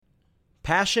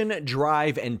Passion,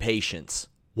 drive, and patience.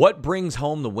 What brings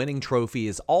home the winning trophy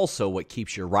is also what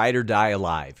keeps your ride or die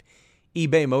alive.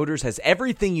 eBay Motors has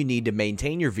everything you need to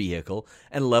maintain your vehicle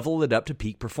and level it up to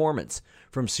peak performance.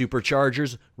 From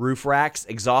superchargers, roof racks,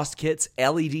 exhaust kits,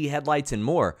 LED headlights, and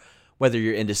more. Whether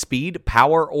you're into speed,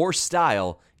 power, or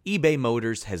style, eBay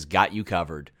Motors has got you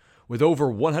covered. With over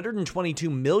 122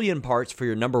 million parts for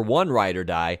your number one ride or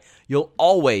die, you'll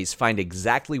always find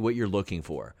exactly what you're looking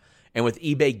for. And with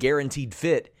eBay Guaranteed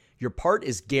Fit, your part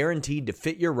is guaranteed to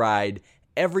fit your ride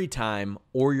every time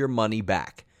or your money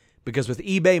back. Because with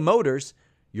eBay Motors,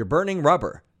 you're burning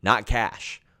rubber, not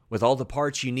cash. With all the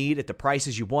parts you need at the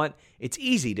prices you want, it's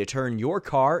easy to turn your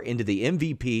car into the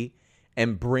MVP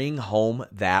and bring home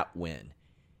that win.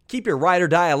 Keep your ride or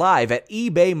die alive at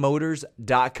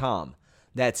ebaymotors.com.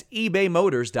 That's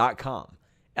ebaymotors.com.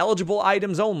 Eligible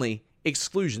items only.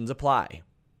 Exclusions apply.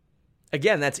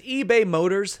 Again, that's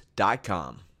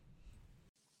ebaymotors.com.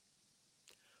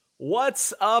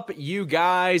 What's up, you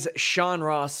guys? Sean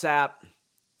Ross Sapp,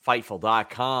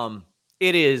 Fightful.com.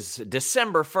 It is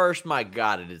December 1st. My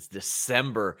God, it is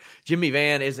December. Jimmy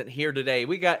Van isn't here today.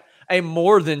 We got a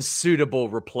more than suitable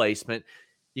replacement.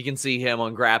 You can see him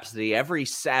on Grapsity every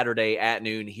Saturday at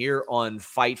noon here on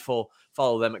Fightful.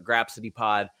 Follow them at Grapsity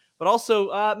Pod. But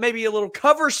also maybe a little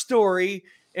cover story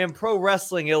in Pro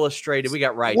Wrestling Illustrated. We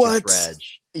got Righteous Reg.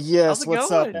 Yes, what's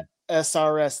going up,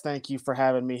 SRS? Thank you for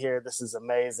having me here. This is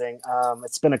amazing.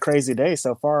 It's been a crazy day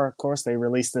so far. Of course, they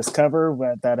released this cover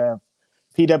with that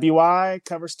PWI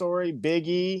cover story. Big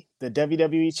E, the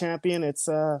WWE champion. It's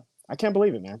I can't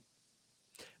believe it, man.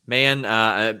 Man,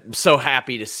 I'm so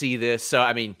happy to see this. So,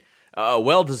 I mean, a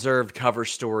well-deserved cover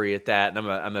story at that. And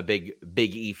I'm a big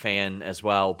E fan as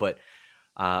well. But,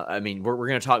 I mean, we're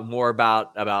going to talk more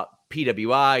about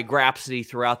PWI, Grapsity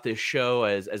throughout this show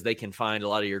as they can find a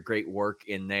lot of your great work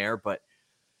in there. But,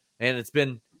 man, it's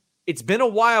been a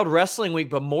wild wrestling week,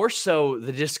 but more so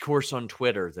the discourse on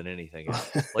Twitter than anything else.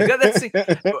 Like that's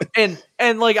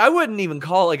and like I wouldn't even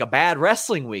call it like a bad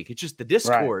wrestling week. It's just the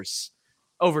discourse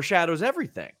overshadows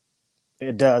everything.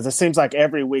 It does. It seems like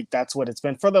every week that's what it's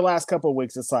been. For the last couple of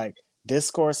weeks, it's like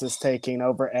discourse is taking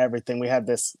over everything. We had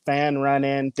this fan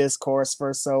run-in discourse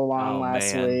for so long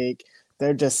last week. There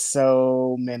are just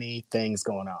so many things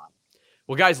going on.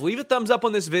 Well, guys, leave a thumbs up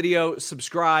on this video,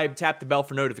 subscribe, tap the bell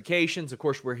for notifications. Of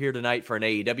course, we're here tonight for an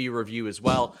AEW review as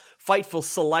well.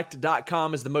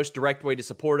 FightfulSelect.com is the most direct way to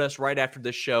support us. Right after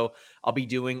this show, I'll be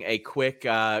doing a quick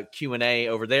Q&A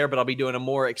over there, but I'll be doing a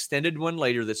more extended one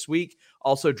later this week.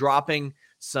 Also dropping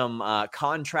some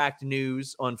contract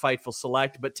news on Fightful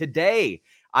Select. But today,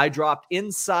 I dropped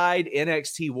Inside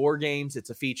NXT War Games. It's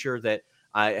a feature that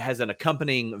has an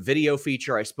accompanying video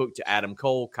feature. I spoke to Adam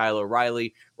Cole, Kyle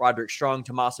O'Reilly, Roderick Strong,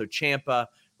 Tommaso Ciampa,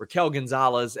 Raquel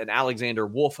Gonzalez, and Alexander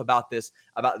Wolf about this,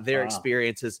 about their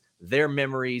experiences, their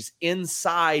memories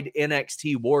inside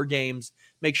NXT War Games.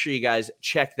 Make sure you guys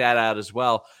check that out as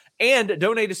well. And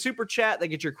donate a super chat that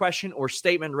gets your question or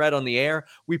statement read on the air.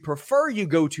 We prefer you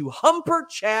go to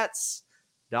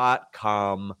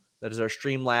humperchats.com. That is our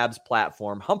Streamlabs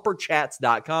platform,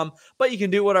 humperchats.com. But you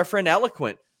can do what our friend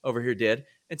Eloquent over here did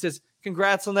and says,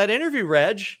 congrats on that interview,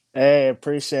 Reg. Hey,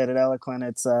 appreciate it, Eloquent.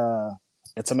 It's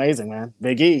amazing, man.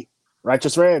 Big E,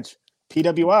 Righteous Reg,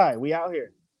 PWI, we out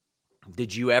here.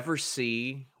 Did you ever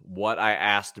see what I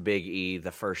asked Big E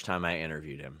the first time I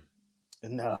interviewed him?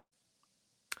 No.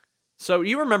 So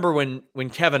you remember when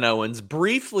Kevin Owens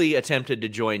briefly attempted to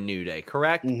join New Day,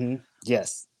 correct? Mm-hmm.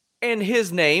 Yes. And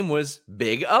his name was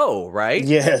Big O, right?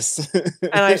 Yes.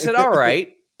 And I said, all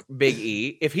right, Big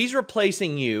E, if he's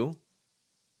replacing you,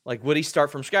 like, would he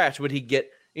start from scratch? Would he get,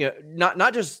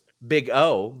 not just Big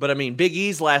O, but I mean, Big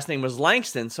E's last name was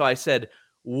Langston. So I said,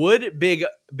 would Big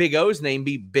O's name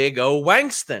be Big O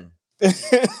Wangston?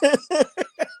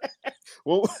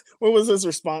 What was his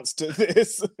response to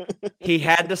this? He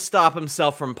had to stop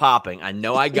himself from popping. I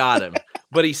know I got him,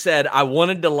 but he said, I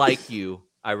wanted to like you.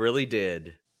 I really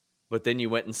did. But then you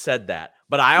went and said that,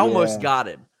 but I almost got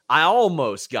him. I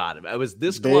was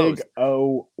this close. Big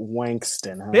O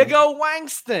Wangston. Huh? Big O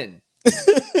Wangston.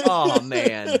 Oh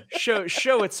man,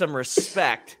 show it some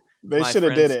respect. They should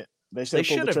have did it. They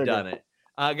should have done it.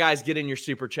 Guys, get in your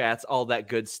super chats, all that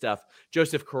good stuff.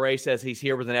 Joseph Correa says he's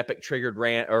here with an epic triggered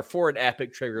rant for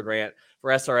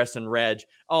SRS and Reg.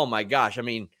 Oh my gosh, I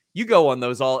mean, you go on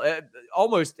those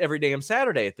almost every damn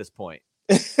Saturday at this point.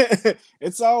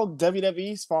 It's all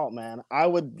WWE's fault, man. I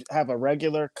would have a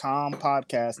regular, calm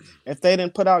podcast if they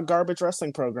didn't put out garbage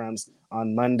wrestling programs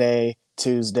on Monday,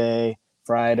 Tuesday,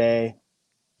 Friday.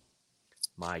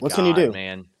 What can you do,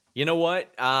 man? You know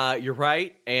what? You're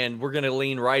right, and we're going to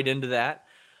lean right into that.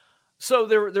 So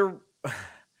there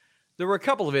there were a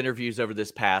couple of interviews over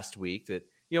this past week that,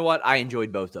 you know what, I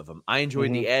enjoyed both of them. I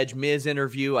enjoyed the Edge Miz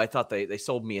interview. I thought they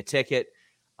sold me a ticket.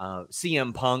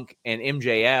 CM Punk and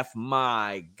MJF,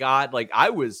 my God, like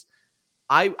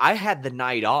I had the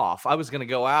night off. I was going to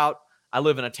go out. I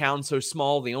live in a town so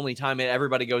small, the only time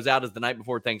everybody goes out is the night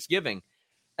before Thanksgiving.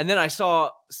 And then I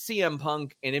saw CM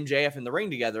Punk and MJF in the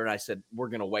ring together, and I said, we're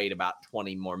going to wait about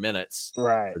 20 more minutes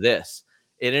for this.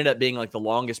 It ended up being like the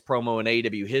longest promo in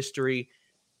AEW history.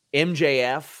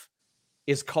 MJF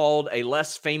is called a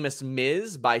less famous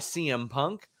Miz by CM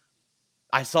Punk.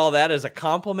 I saw that as a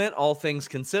compliment, all things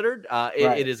considered.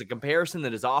 It is a comparison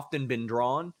that has often been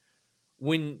drawn.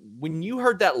 When you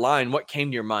heard that line, what came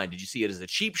to your mind? Did you see it as a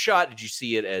cheap shot? Did you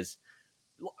see it as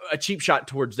a cheap shot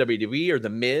towards WWE or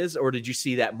The Miz? Or did you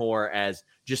see that more as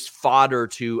just fodder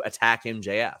to attack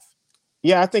MJF?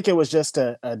 Yeah, I think it was just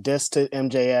a diss to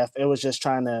MJF. It was just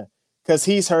trying to, because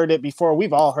he's heard it before.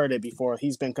 We've all heard it before.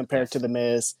 He's been compared to The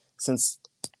Miz since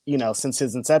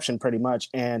his inception pretty much.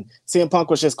 And CM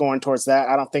Punk was just going towards that.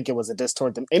 I don't think it was a diss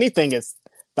toward them. Anything is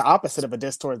the opposite of a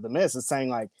diss towards The Miz. Is saying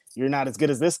like, you're not as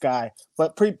good as this guy.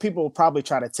 But people will probably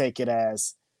try to take it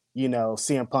as,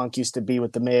 CM Punk used to be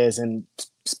with The Miz, and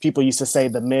people used to say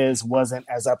The Miz wasn't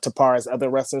as up to par as other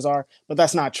wrestlers are, but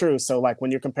that's not true. So like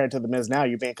when you're compared to The Miz now,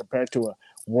 you're being compared to a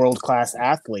world-class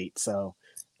athlete. So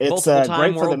it's multiple-time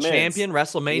great for world The Miz. champion,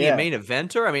 WrestleMania main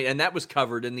eventer. I mean, and that was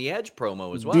covered in the Edge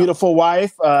promo as well. Beautiful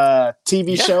wife,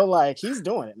 TV show. Like, he's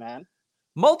doing it, man.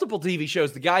 Multiple TV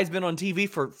shows. The guy's been on TV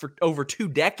for over 2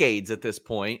 decades at this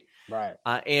point. Right.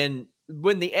 And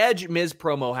when the Edge Miz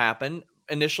promo happened,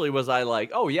 initially was I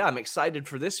like, oh yeah, I'm excited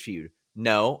for this feud.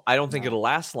 No, I don't think it'll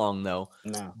last long though.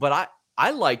 No. But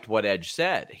I liked what Edge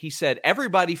said. He said,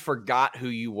 everybody forgot who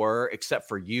you were except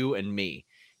for you and me.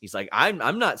 He's like,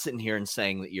 I'm not sitting here and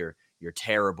saying that you're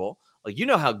terrible. Like, you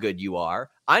know how good you are.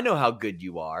 I know how good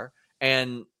you are.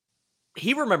 And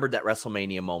he remembered that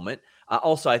WrestleMania moment.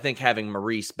 Also, I think having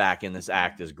Maurice back in this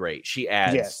act is great. She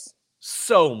adds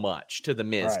so much to The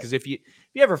Miz. Because if you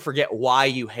ever forget why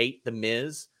you hate The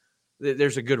Miz,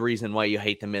 there's a good reason why you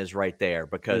hate The Miz right there,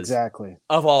 because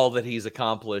of all that he's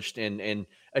accomplished and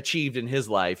achieved in his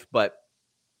life. But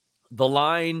the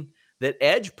line that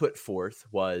Edge put forth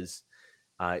was,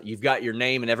 you've got your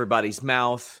name in everybody's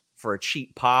mouth for a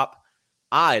cheap pop.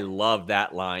 I love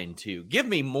that line too. Give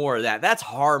me more of that. That's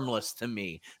harmless to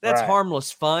me. That's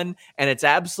harmless fun, and it's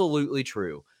absolutely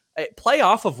true. Play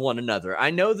off of one another.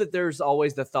 I know that there's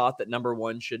always the thought that number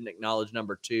one shouldn't acknowledge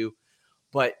number two,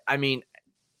 but I mean,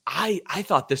 I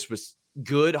thought this was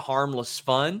good, harmless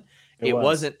fun. It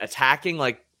wasn't attacking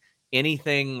like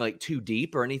anything like too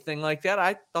deep or anything like that.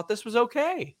 I thought this was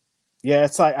okay. Yeah,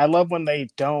 it's like, I love when they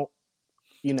don't,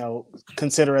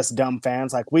 consider us dumb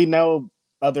fans. Like, we know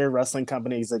other wrestling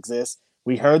companies exist.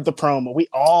 We heard the promo. We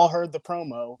all heard the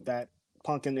promo that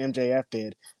Punk and MJF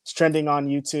did. It's trending on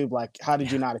YouTube. Like, how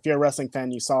did you not? If you're a wrestling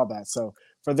fan, you saw that. So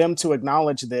for them to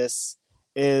acknowledge this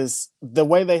is the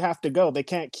way they have to go. They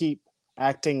can't keep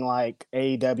acting like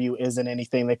AEW isn't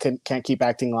anything. They can't keep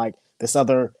acting like this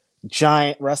other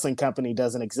giant wrestling company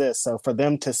doesn't exist. So for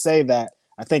them to say that,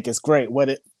 I think is great. What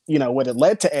it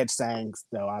led to Edge saying,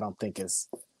 though, I don't think is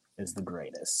the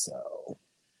greatest. So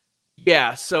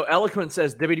yeah. So Eloquent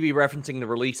says WWE referencing the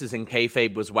releases in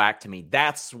kayfabe was whack to me.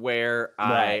 That's where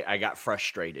I got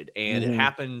frustrated, and it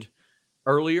happened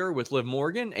earlier with Liv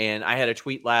Morgan, and I had a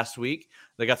tweet last week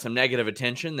that got some negative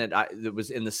attention that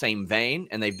was in the same vein,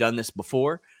 and they've done this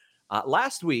before.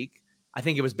 Last week, I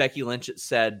think it was Becky Lynch that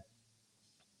said,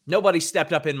 nobody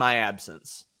stepped up in my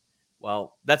absence.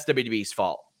 Well, that's WWE's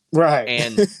fault. Right.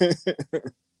 And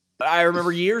I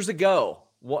remember years ago,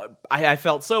 I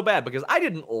felt so bad because I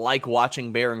didn't like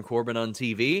watching Baron Corbin on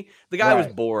TV. The guy was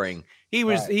boring. He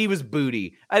was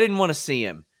booty. I didn't want to see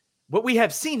him. But we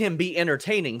have seen him be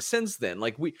entertaining since then.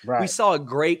 Like we saw a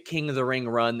great King of the Ring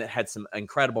run that had some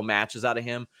incredible matches out of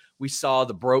him. We saw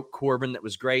the broke Corbin that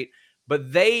was great.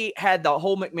 But they had the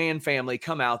whole McMahon family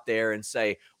come out there and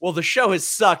say, well, the show has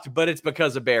sucked, but it's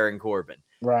because of Baron Corbin.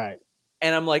 Right.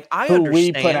 And I'm like, I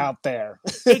understand. We put out there.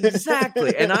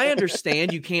 Exactly. And I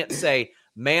understand you can't say,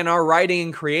 man, our writing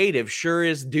and creative sure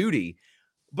is duty.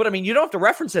 But I mean, you don't have to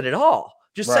reference it at all.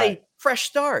 Just say fresh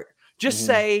start. Just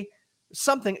say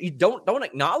something. You don't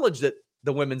acknowledge that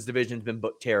the women's division's been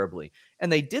booked terribly.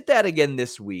 And they did that again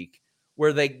this week,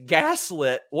 where they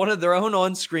gaslit one of their own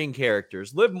on-screen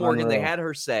characters, Liv Morgan. They had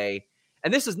her say,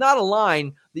 and this is not a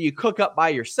line that you cook up by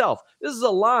yourself. This is a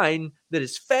line that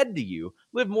is fed to you.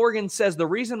 Liv Morgan says, the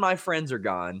reason my friends are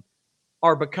gone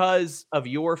are because of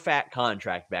your fat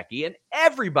contract, Becky. And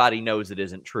everybody knows it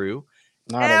isn't true.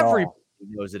 Not at all. he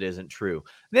knows it isn't true.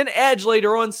 Then Edge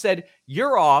later on said,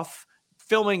 "You're off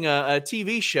filming a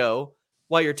TV show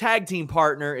while your tag team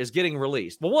partner is getting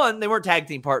released." Well, one, they weren't tag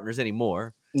team partners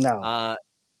anymore. No.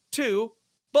 Two,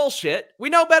 bullshit. We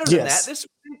know better than Yes. that. This is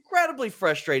incredibly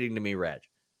frustrating to me, Reg.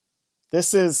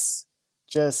 This is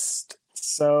just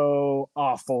so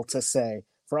awful to say.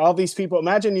 For all these people,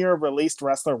 imagine you're a released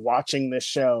wrestler watching this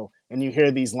show and you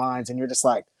hear these lines and you're just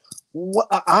like, what?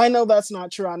 I know that's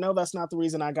not true. I know that's not the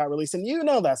reason I got released. And you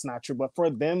know that's not true. But for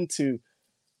them to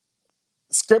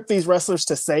script these wrestlers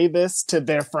to say this to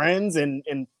their friends and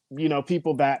you know,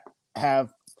 people that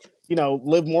have, you know,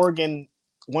 Liv Morgan,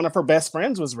 one of her best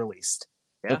friends was released.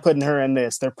 Yeah. They're putting her in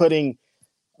this. They're putting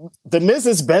the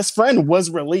Miz's best friend was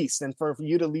released. And for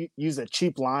you to use a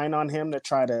cheap line on him to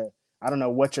try to, I don't know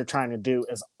what you're trying to do,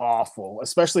 is awful,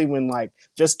 especially when like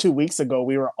just 2 weeks ago,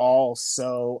 we were all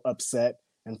so upset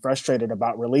and frustrated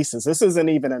about releases. This isn't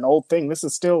even an old thing. This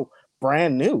is still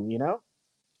brand new, you know?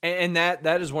 And that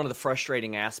is one of the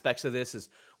frustrating aspects of this is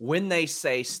when they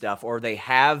say stuff or they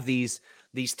have these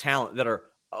talent that are,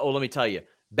 oh, let me tell you,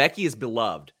 Becky is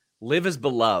beloved. Liv is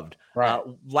beloved. Right.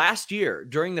 Last year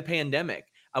during the pandemic,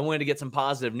 I wanted to get some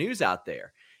positive news out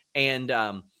there. And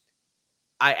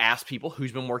I asked people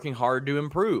who's been working hard to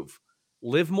improve.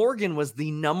 Liv Morgan was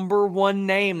the number one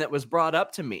name that was brought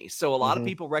up to me. So a lot of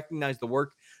people recognize the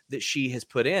work that she has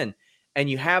put in. And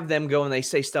you have them go and they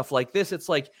say stuff like this. It's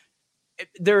like,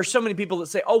 there are so many people that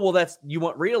say, oh, well, you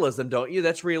want realism, don't you?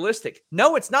 That's realistic.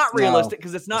 No, it's not realistic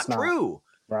because it's not true.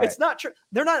 Right. It's not true.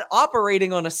 They're not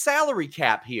operating on a salary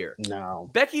cap here. No.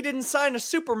 Becky didn't sign a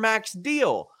Supermax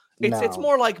deal. It's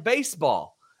more like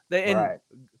baseball. And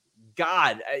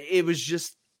God, it was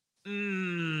just,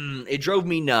 it drove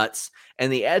me nuts.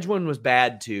 And the Edge one was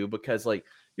bad too, because like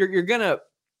you're going to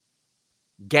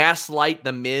gaslight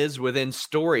the Miz within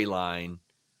storyline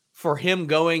for him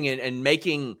going and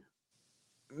making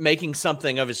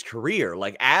something of his career,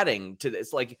 like adding to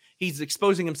this, like he's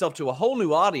exposing himself to a whole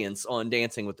new audience on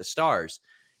Dancing with the Stars.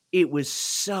 It was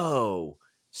so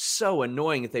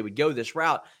annoying that they would go this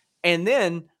route. And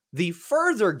then the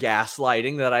further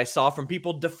gaslighting that I saw from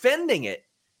people defending it,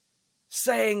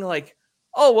 saying like,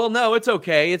 oh, well, no, it's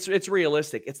okay. It's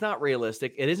realistic. It's not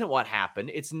realistic. It isn't what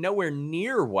happened. It's nowhere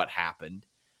near what happened.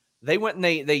 They went and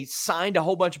they signed a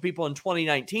whole bunch of people in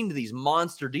 2019 to these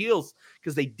monster deals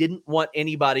because they didn't want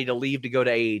anybody to leave to go to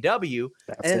AEW.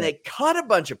 And then they cut a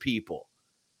bunch of people.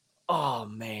 Oh,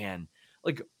 man.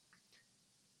 Like,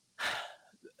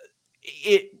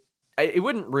 it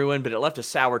wouldn't ruin, but it left a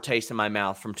sour taste in my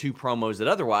mouth from two promos that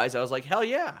otherwise I was like, hell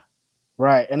yeah.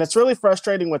 Right. And it's really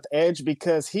frustrating with Edge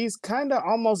because he's kind of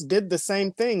almost did the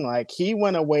same thing. Like he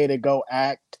went away to go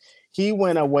act. He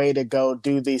went away to go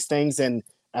do these things. And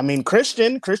I mean,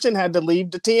 Christian had to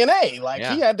leave the TNA. Like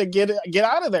he had to get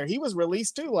out of there. He was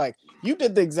released too. Like you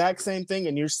did the exact same thing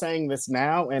and you're saying this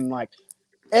now. And like,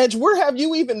 Edge, where have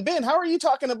you even been? How are you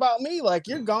talking about me? Like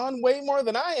you're gone way more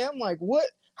than I am. Like what?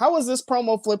 How is this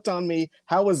promo flipped on me?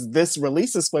 How is this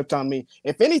releases flipped on me?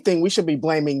 If anything, we should be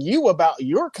blaming you about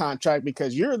your contract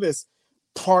because you're this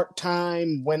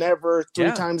part-time, whenever,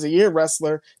 3 times a year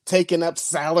wrestler taking up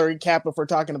salary cap, if we're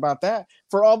talking about that,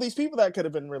 for all these people that could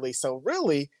have been released. So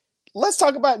really, let's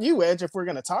talk about you, Edge, if we're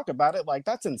going to talk about it. Like,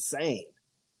 that's insane.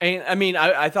 And I mean,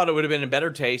 I thought it would have been a better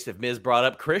taste if Miz brought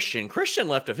up Christian. Christian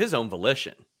left of his own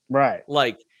volition. Right.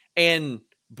 Like, and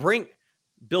bring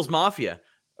Bill's Mafia,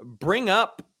 bring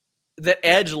up that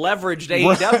Edge leveraged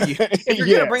AEW. If you're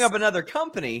going to bring up another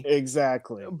company,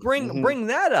 exactly, bring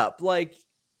that up. Like,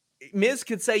 Miz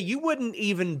could say, you wouldn't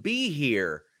even be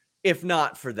here if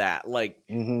not for that. Like,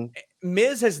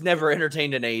 Miz has never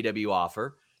entertained an AEW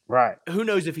offer. Right. Who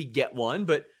knows if he'd get one,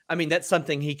 but I mean, that's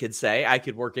something he could say. I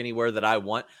could work anywhere that I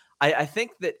want. I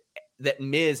think that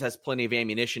Miz has plenty of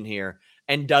ammunition here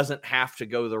and doesn't have to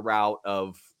go the route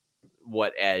of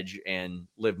what Edge and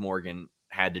Liv Morgan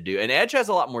had to do. And Edge has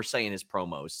a lot more say in his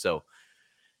promos. So,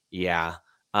 yeah.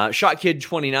 Shot Kid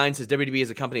 29 says WWE is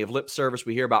a company of lip service.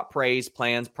 We hear about praise,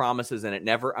 plans, promises, and it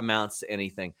never amounts to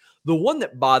anything. The one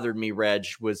that bothered me, Reg,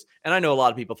 was, and I know a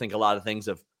lot of people think a lot of things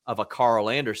of a Carl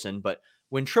Anderson, but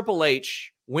when Triple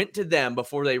H went to them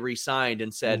before they re-signed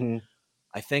and said,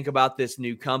 I think about this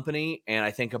new company and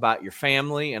I think about your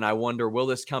family and I wonder, will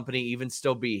this company even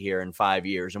still be here in 5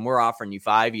 years? And we're offering you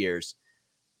 5 years.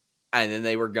 And then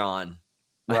they were gone.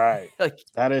 Right. Like,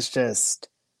 that is just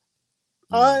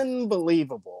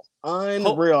unbelievable,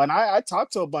 unreal. And I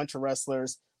talked to a bunch of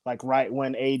wrestlers like right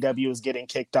when AEW was getting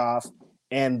kicked off,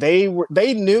 and they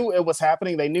knew it was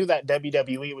happening. They knew that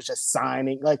WWE was just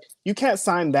signing. Like, you can't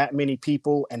sign that many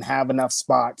people and have enough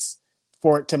spots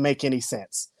for it to make any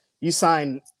sense. You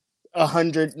sign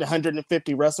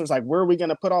 150 wrestlers. Like, where are we going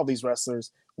to put all these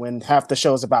wrestlers when half the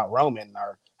show is about Roman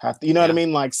or you know what I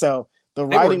mean? Like, so the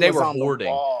writing was on hoarding.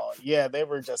 The wall. Yeah, they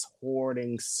were just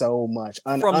hoarding so much.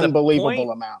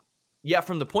 Unbelievable amount. Yeah,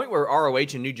 from the point where ROH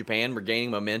and New Japan were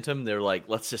gaining momentum, they're like,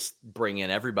 let's just bring in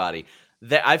everybody.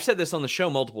 I've said this on the show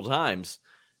multiple times.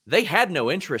 They had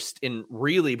no interest in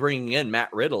really bringing in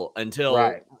Matt Riddle until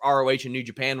ROH and New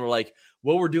Japan were like,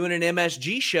 well, we're doing an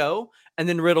MSG show. And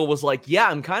then Riddle was like, yeah,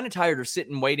 I'm kind of tired of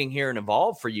sitting waiting here and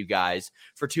Evolve for you guys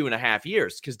for 2.5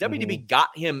 years. Because WWE got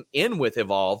him in with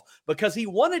Evolve because he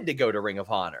wanted to go to Ring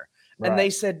of Honor. And they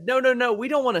said, no, we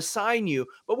don't want to sign you,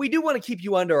 but we do want to keep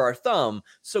you under our thumb.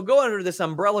 So go under this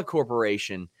umbrella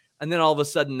corporation. And then all of a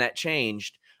sudden that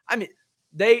changed. I mean,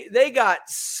 they got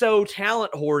so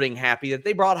talent hoarding happy that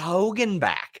they brought Hogan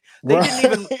back.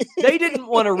 They didn't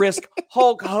want to risk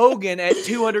Hulk Hogan at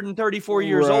 234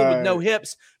 years old with no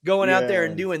hips going out there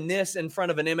and doing this in front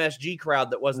of an MSG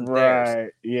crowd that wasn't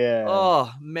theirs. Yeah.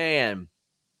 Oh man.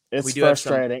 It's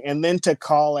frustrating. And then to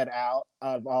call it out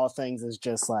of all things is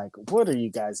just like, what are you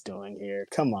guys doing here?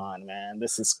 Come on, man.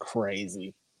 This is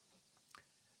crazy.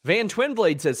 Van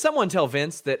Twinblade says, someone tell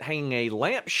Vince that hanging a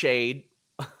lampshade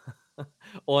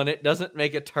on it doesn't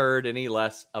make a turd any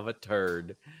less of a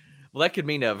turd. Well, that could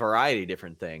mean a variety of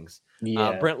different things.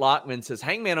 Yeah. Brent Lockman says,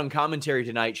 Hangman on commentary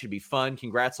tonight should be fun.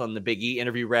 Congrats on the Big E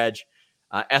interview, Reg.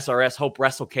 SRS, hope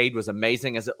WrestleCade was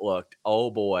amazing as it looked.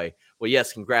 Oh, boy. Well,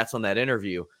 yes, congrats on that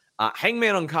interview.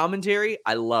 Hangman on commentary,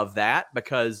 I love that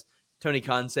because Tony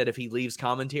Khan said if he leaves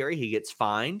commentary, he gets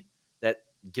fined. That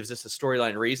gives us a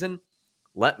storyline reason.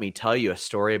 Let me tell you a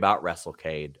story about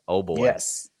WrestleCade. Oh, boy.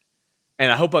 Yes.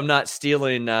 And I hope I'm not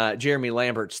stealing Jeremy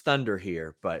Lambert's thunder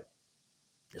here, but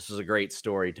this was a great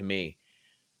story to me.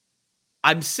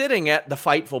 I'm sitting at the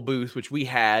Fightful booth, which we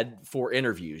had for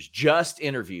interviews, just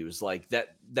interviews. Like that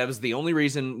was the only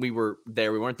reason we were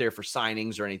there. We weren't there for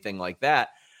signings or anything like that.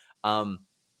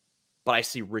 But I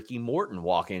see Ricky Morton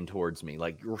walking towards me,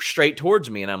 like straight towards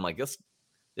me. And I'm like, this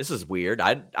is weird.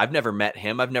 I've never met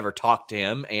him. I've never talked to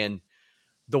him. And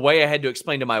the way I had to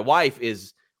explain to my wife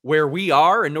is where we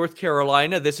are in North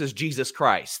Carolina, this is Jesus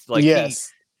Christ. Like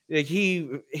yes.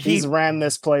 He's ran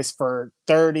this place for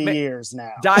 30 years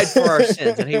now. Died for our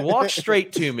sins. And he walks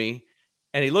straight to me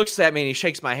and he looks at me and he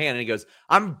shakes my hand and he goes,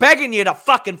 I'm begging you to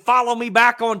fucking follow me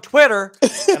back on Twitter.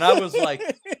 And I was like,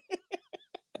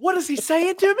 what is he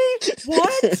saying to me?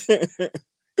 What?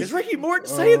 Is Ricky Morton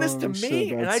saying this to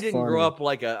me? And I didn't grow up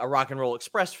like a Rock and Roll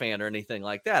Express fan or anything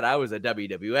like that. I was a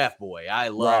WWF boy. I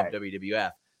love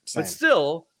WWF. Same. But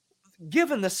still,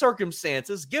 given the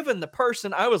circumstances, given the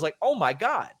person, I was like, oh my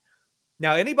God.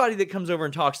 Now, anybody that comes over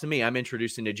and talks to me, I'm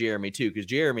introducing to Jeremy too, because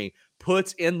Jeremy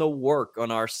puts in the work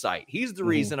on our site. He's the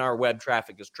reason our web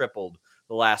traffic has tripled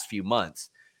the last few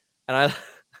months. And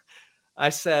I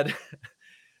said,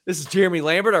 this is Jeremy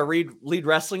Lambert, our lead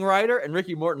wrestling writer. And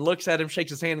Ricky Morton looks at him, shakes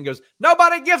his hand and goes,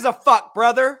 nobody gives a fuck,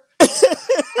 brother.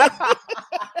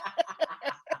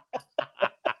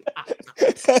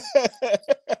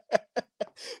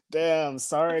 Damn,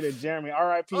 sorry to Jeremy.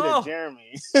 R.I.P. to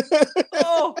Jeremy.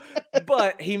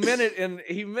 But he meant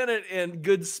it in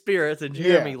good spirits, and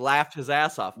Jeremy laughed his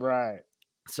ass off. Right.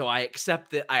 So I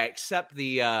accept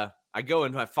I go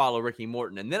and I follow Ricky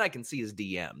Morton, and then I can see his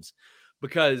DMs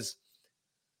because,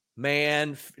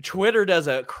 man, Twitter does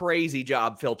a crazy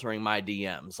job filtering my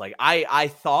DMs. Like I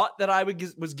thought that I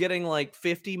was getting like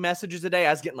 50 messages a day.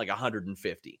 I was getting like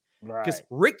 150 because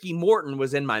Ricky Morton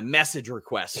was in my message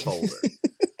request folder.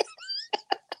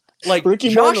 Like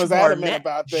Ricky Morton was adamant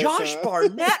about this. Josh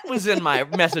Barnett was in my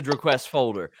message request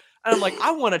folder. And I'm like,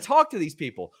 I want to talk to these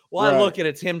people. Well, I look and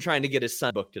it's him trying to get his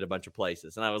son booked at a bunch of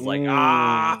places. And I was like,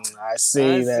 I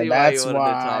see that. That's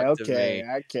why.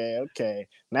 Okay.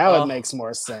 Now it makes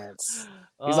more sense.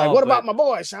 He's like, what about my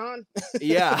boy, Sean?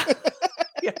 Yeah.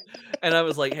 And I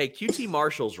was like, hey, QT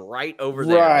Marshall's right over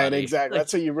there. Right, buddy. Exactly.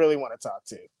 That's who you really want to talk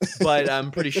to. But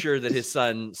I'm pretty sure that his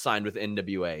son signed with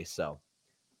NWA. So,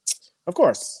 of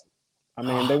course. I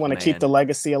mean, they want to keep the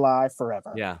legacy alive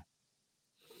forever. Yeah.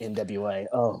 NWA.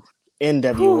 Oh,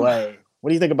 NWA. What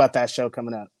do you think about that show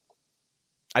coming up?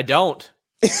 I don't.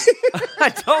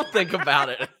 I don't think about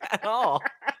it at all.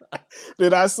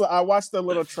 Dude, I watched the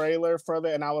little trailer for it,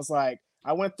 and I was like,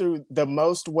 I went through the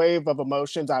most wave of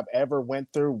emotions I've ever went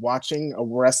through watching a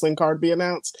wrestling card be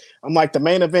announced. I'm like, the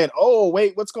main event, oh,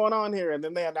 wait, what's going on here? And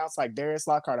then they announced like Darius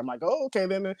Lockhart. I'm like, oh, okay.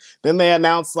 Then they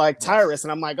announced like Tyrus,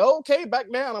 and I'm like, oh, okay,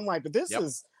 back down. I'm like, this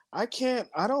is, I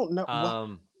don't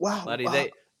know. Wow. Buddy,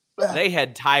 they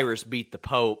had Tyrus beat the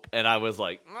Pope, and I was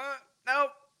like,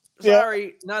 nope,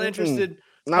 sorry, not interested.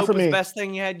 Not Pope for me. was the best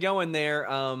thing you had going there.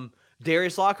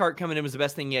 Darius Lockhart coming in was the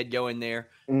best thing you had going there.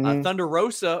 Thunder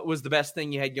Rosa was the best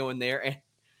thing you had going there. And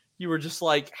you were just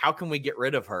like, how can we get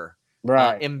rid of her?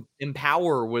 Right.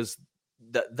 Empower was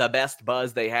the best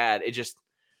buzz they had. It just,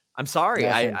 I'm sorry.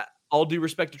 I all due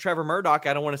respect to Trevor Murdoch,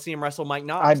 I don't want to see him wrestle Mike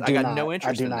Knox. I got no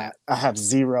interest in that. I have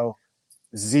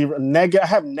I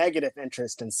have negative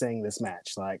interest in seeing this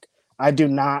match. Like, I do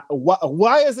not.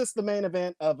 Why is this the main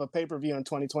event of a pay-per-view in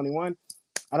 2021?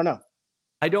 I don't know.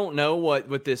 I don't know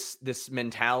what this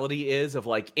mentality is of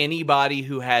like anybody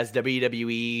who has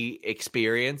WWE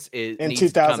experience needs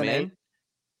to come in.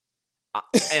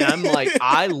 And I'm like,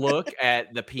 I look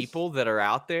at the people that are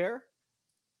out there.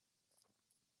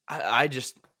 I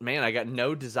just, man, I got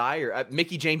no desire.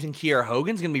 Mickey James and Kiera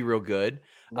Hogan's going to be real good.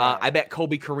 Right. I bet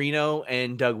Colby Carino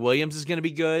and Doug Williams is going to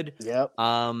be good. Yep.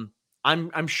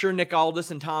 I'm sure Nick Aldis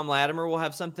and Tom Latimer will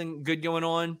have something good going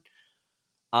on.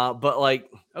 But like,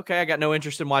 okay, I got no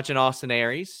interest in watching Austin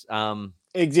Aries.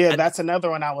 That's another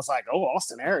one. I was like, oh,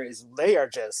 Austin Aries, they are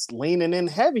just leaning in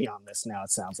heavy on this now.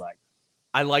 It sounds like.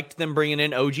 I liked them bringing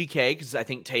in OGK because I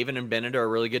think Taven and Bennett are a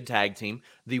really good tag team.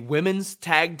 The women's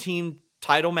tag team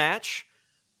title match,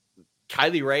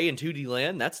 Kylie Ray and 2D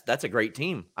Lynn, that's a great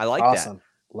team. I like that.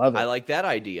 Love it. I like that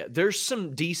idea. There's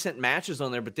some decent matches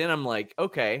on there, but then I'm like,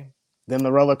 okay. Then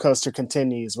the roller coaster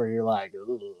continues where you're like,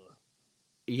 ooh.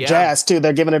 Yeah. Jazz too.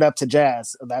 They're giving it up to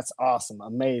Jazz. That's awesome.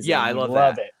 Amazing. Yeah, I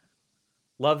love it.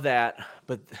 Love that.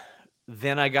 But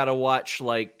then I got to watch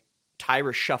like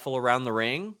Tyrus shuffle around the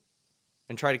ring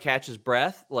and try to catch his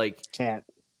breath. Like, can't.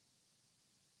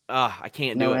 I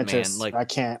can't do it, man. Like, I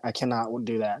cannot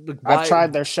do that. I've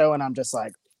tried their show and I'm just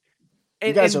like,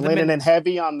 you guys are leaning in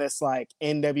heavy on this like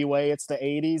NWA. It's the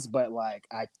 80s, but like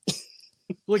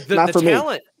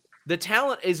the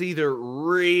talent is either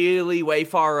really way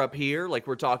far up here, like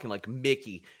we're talking like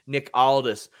Mickey, Nick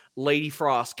Aldis, Lady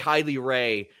Frost, Kylie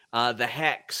Ray, the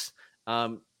Hex,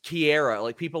 Kiera,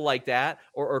 like people like that,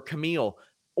 or Camille,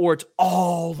 or it's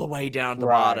all the way down at the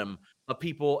bottom of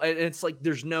people, and it's like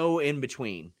there's no in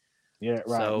between. Yeah,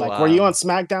 right. So, like, were you on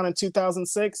SmackDown in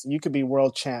 2006? You could be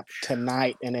world champ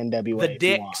tonight in NWA. The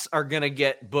Dicks are going to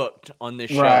get booked on this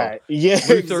show. Right. Yeah,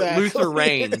 Luther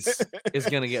Reigns is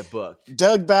going to get booked.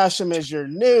 Doug Basham is your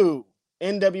new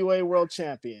NWA world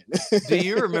champion. Do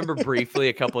you remember briefly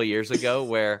a couple of years ago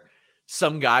where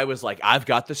some guy was like, I've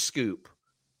got the scoop.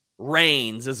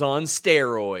 Reigns is on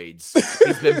steroids.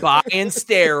 He's been buying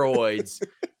steroids.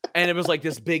 And it was like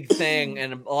this big thing,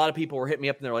 and a lot of people were hitting me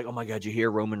up, and they're like, oh, my God, you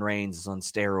hear Roman Reigns is on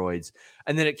steroids.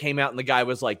 And then it came out, and the guy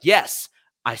was like, yes,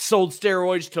 I sold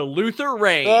steroids to Luther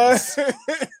Reigns.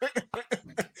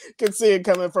 Could see it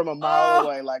coming from a mile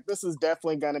away. Like, this is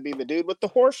definitely going to be the dude with the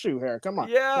horseshoe hair. Come on.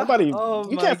 Yeah.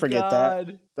 You can't forget that.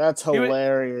 That's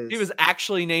hilarious. He was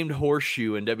actually named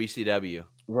Horseshoe in WCW.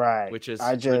 Right. Which is...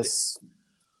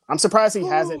 I'm surprised he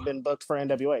hasn't been booked for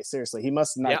NWA. Seriously, he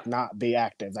must not be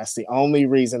active. That's the only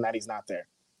reason that he's not there.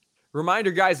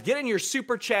 Reminder, guys, get in your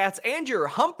super chats and your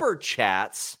humper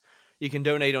chats. You can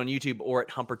donate on YouTube or at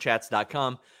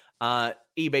humperchats.com.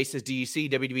 eBay says, do you see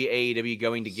WWE, AEW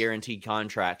going to guaranteed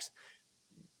contracts?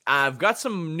 I've got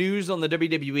some news on the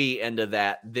WWE end of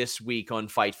that this week on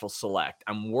Fightful Select.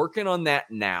 I'm working on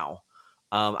that now.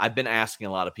 I've been asking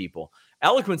a lot of people.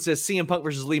 Eloquent says CM Punk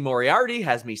versus Lee Moriarty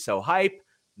has me so hype.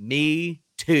 Me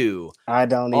too.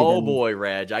 Oh boy,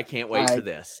 Reg, I can't wait for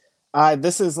this.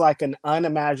 This is like an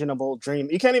unimaginable dream.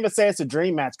 You can't even say it's a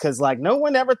dream match because like no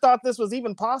one ever thought this was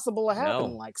even possible to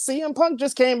happen. No. Like CM Punk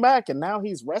just came back and now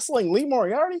he's wrestling Lee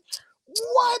Moriarty.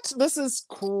 What? This is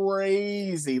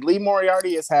crazy. Lee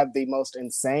Moriarty has had the most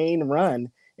insane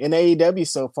run in AEW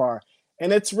so far.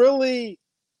 And it's really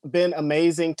been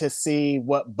amazing to see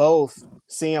what both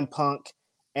CM Punk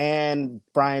and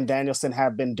Bryan Danielson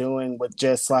have been doing with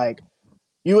just like,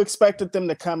 you expected them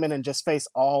to come in and just face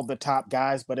all the top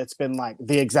guys, but it's been like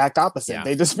the exact opposite. Yeah.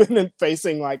 They just been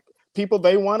facing like people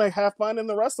they want to have fun in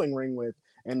the wrestling ring with.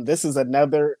 And this is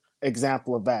another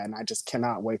example of that. And I just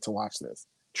cannot wait to watch this.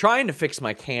 Trying to fix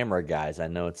my camera, guys. I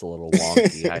know it's a little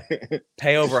wonky. I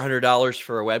pay over $100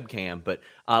 for a webcam, but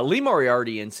Lee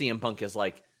Moriarty and CM Punk is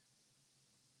like,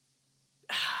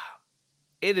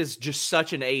 it is just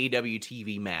such an AEW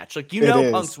TV match. Like,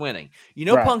 Punk's winning.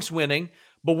 Punk's winning,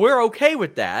 but we're okay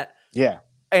with that. Yeah.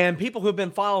 And people who've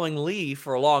been following Lee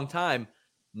for a long time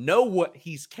know what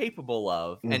he's capable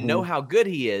of and know how good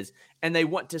he is, and they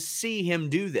want to see him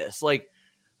do this. Like,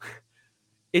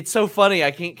 it's so funny.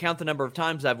 I can't count the number of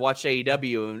times I've watched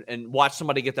AEW and watched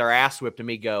somebody get their ass whipped and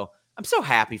me go, I'm so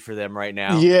happy for them right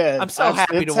now. Yeah. I'm so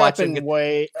happy to watch them.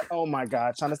 Oh my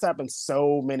God, Sean, it's happened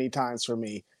so many times for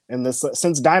me. And this,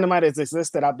 since Dynamite has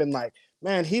existed, I've been like,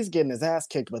 man, he's getting his ass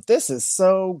kicked, but this is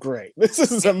so great. This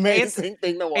is an amazing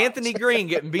thing to watch. Anthony Green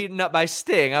getting beaten up by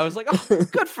Sting. I was like, oh,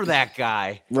 good for that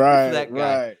guy. Right, good for that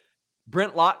guy. Right.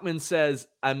 Brent Lockman says,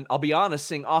 I'll be honest,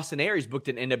 seeing Austin Aries booked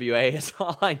in NWA is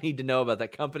all I need to know about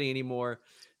that company anymore.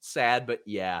 Sad, but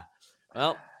yeah.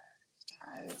 Well,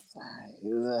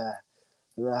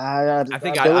 I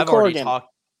think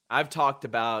I've talked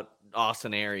about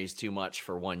Austin Aries too much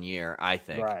for 1 year, I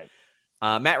think. Right.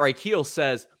 Matt Reichel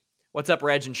says, what's up,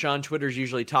 Reg and Sean? Twitter's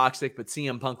usually toxic, but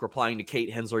CM Punk replying to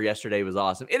Kate Hensler yesterday was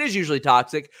awesome. It is usually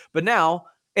toxic, but now,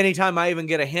 anytime I even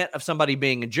get a hint of somebody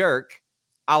being a jerk,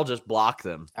 I'll just block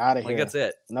them. Out of here. That's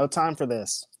it. No time for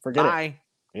this. Forget it.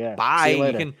 Yeah. Bye.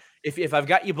 You can, if I've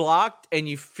got you blocked and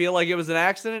you feel like it was an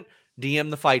accident, DM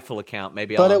the Fightful account.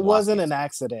 Maybe but it wasn't an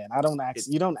accident.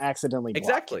 You don't accidentally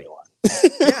block anyone.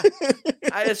 Yeah,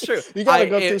 it's true. You got to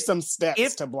go through some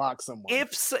steps to block someone.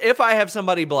 If I have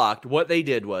somebody blocked, what they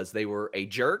did was they were a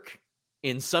jerk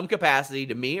in some capacity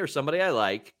to me or somebody I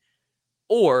like,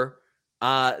 or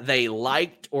they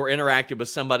liked or interacted with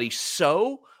somebody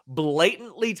so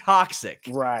blatantly toxic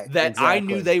that I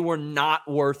knew they were not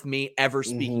worth me ever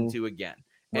speaking to again.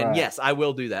 And yes, I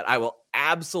will do that. I will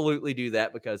absolutely do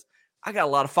that because I got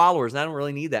a lot of followers and I don't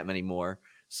really need that many more.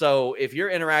 So if you're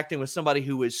interacting with somebody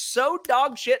who is so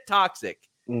dog shit toxic,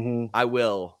 I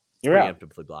will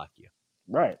preemptively block you.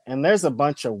 Right. And there's a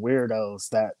bunch of weirdos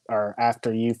that are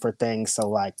after you for things. So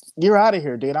like, you're out of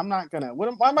here, dude. I'm not going to,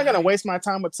 why am I going to waste my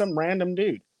time with some random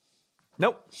dude?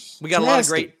 Nope. We got a lot of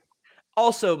great.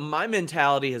 Also, my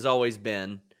mentality has always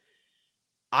been,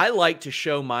 I like to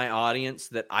show my audience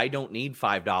that I don't need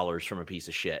 $5 from a piece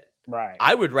of shit. Right.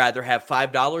 I would rather have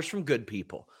 $5 from good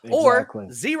people or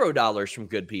 $0 from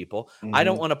good people. I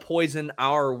don't want to poison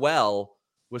our well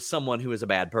with someone who is a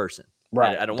bad person.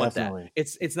 Right. I don't want that.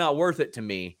 It's not worth it to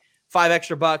me. $5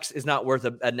 extra is not worth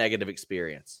a negative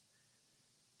experience.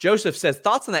 Joseph says,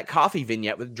 thoughts on that coffee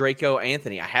vignette with Draco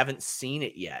Anthony? I haven't seen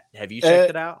it yet. Have you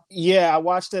checked it out? Yeah, I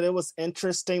watched it. It was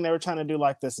interesting. They were trying to do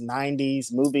like this 90s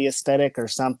movie aesthetic or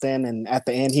something. And at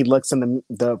the end, he looks in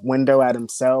the window at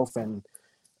himself. And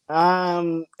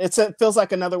it feels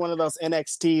like another one of those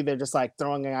NXT. They're just like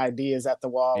throwing ideas at the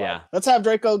wall. Yeah. Like, let's have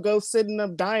Draco go sit in a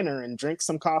diner and drink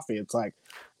some coffee. It's like,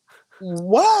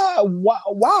 why?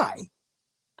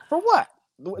 For what?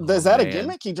 Is that a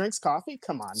gimmick? He drinks coffee?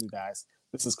 Come on, you guys.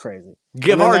 This is crazy.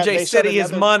 Give RJ City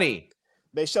his money.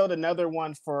 They showed another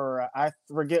one for, I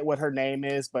forget what her name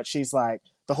is, but she's like,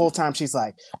 the whole time she's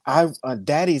like,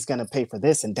 daddy's going to pay for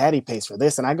this and daddy pays for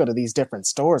this. And I go to these different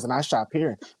stores and I shop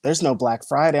here. There's no Black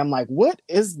Friday. I'm like, what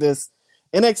is this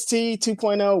NXT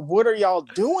 2.0? What are y'all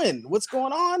doing? What's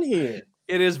going on here?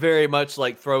 It is very much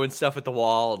like throwing stuff at the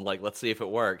wall and like, let's see if it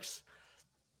works.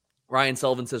 Ryan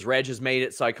Sullivan says, Reg has made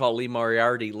it, so I call Lee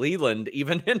Moriarty Leland,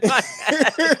 even in my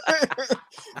head.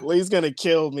 Lee's going to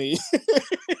kill me.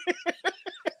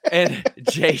 And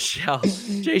Jay Shell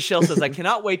says, I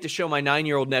cannot wait to show my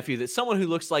 9-year-old nephew that someone who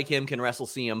looks like him can wrestle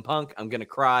CM Punk. I'm going to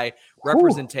cry.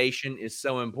 Representation is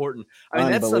so important. I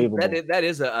mean, that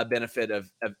is a benefit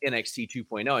of NXT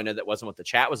 2.0. I know that wasn't what the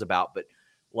chat was about, but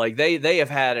like they have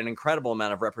had an incredible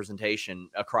amount of representation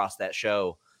across that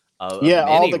show. All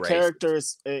the races.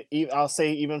 Characters, I'll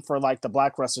say even for like the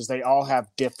black wrestlers, they all have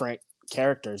different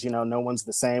characters. You know, no one's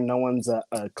the same. No one's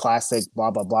a classic blah,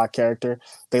 blah, blah character.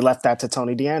 They left that to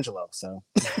Tony D'Angelo. So,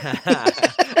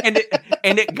 and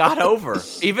it got over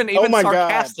even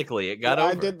sarcastically. God. It got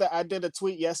over. I did a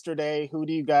tweet yesterday.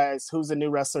 Who's a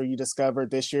new wrestler you discovered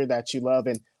this year that you love?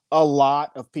 And a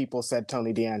lot of people said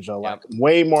Tony D'Angelo, like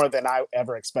way more than I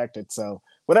ever expected. So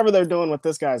whatever they're doing with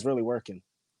this guy is really working.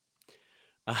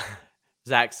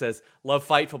 Zach says, love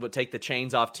Fightful, but take the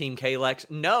chains off Team Kalex.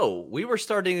 No, we were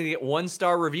starting to get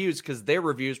 1-star reviews because their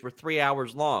reviews were 3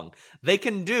 hours long. They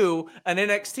can do an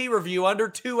NXT review under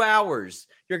 2 hours.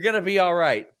 You're going to be all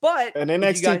right. But an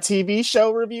NXT TV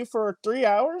show review for 3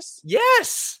 hours?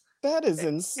 Yes. That is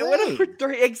insane.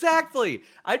 Exactly.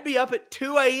 I'd be up at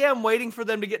 2 a.m. waiting for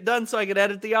them to get done so I could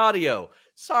edit the audio.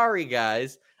 Sorry,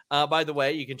 guys. By the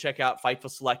way, you can check out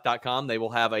FightfulSelect.com. They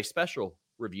will have a special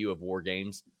review of War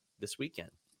Games this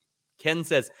weekend. Ken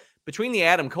says, between the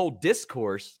Adam Cole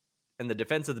discourse and the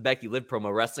defense of the Becky Liv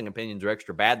promo, wrestling opinions are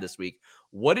extra bad this week.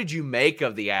 What did you make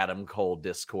of the Adam Cole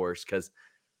discourse? Because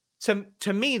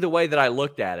to me, the way that I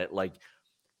looked at it, like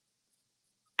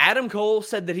Adam Cole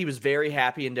said that he was very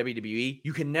happy in WWE.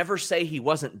 You can never say he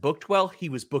wasn't booked well. He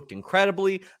was booked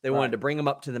incredibly. They wanted to bring him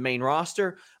up to the main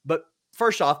roster. But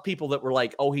first off, people that were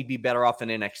like, oh, he'd be better off in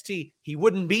NXT. He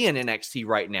wouldn't be in NXT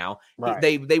right now. Right.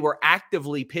 They were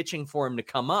actively pitching for him to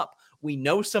come up. We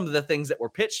know some of the things that were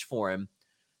pitched for him.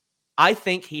 I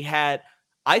think he had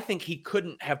I think he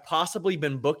couldn't have possibly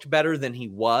been booked better than he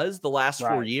was the last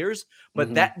 4 years,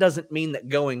 but that doesn't mean that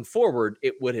going forward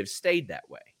it would have stayed that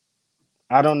way.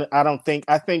 I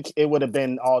think it would have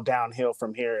been all downhill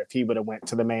from here if he would have went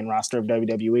to the main roster of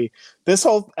WWE. This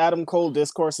whole Adam Cole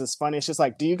discourse is funny. It's just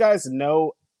like, do you guys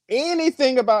know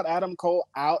anything about Adam Cole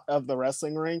out of the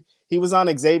wrestling ring? He was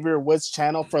on Xavier Woods'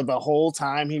 channel for the whole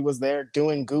time he was there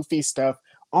doing goofy stuff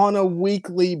on a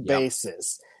weekly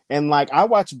basis. And like, I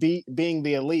watch Being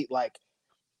the Elite. Like,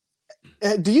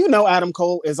 do you know Adam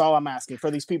Cole is all I'm asking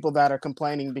for these people that are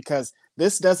complaining, because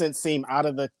this doesn't seem out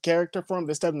of the character for him.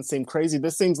 This doesn't seem crazy.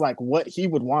 This seems like what he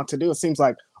would want to do. It seems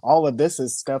like all of this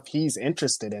is stuff he's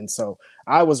interested in. So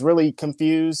I was really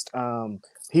confused.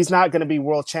 He's not going to be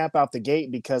world champ out the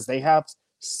gate because they have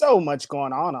so much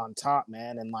going on top,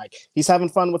 man. And like, he's having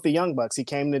fun with the Young Bucks. He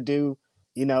came to do,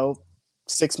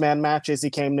 6-man matches. He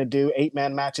came to do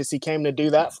 8-man matches. He came to do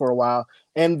that for a while.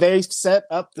 And they set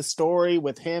up the story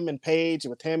with him and Paige,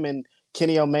 with him and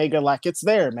Kenny Omega. Like, it's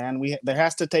there, man. There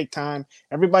has to take time.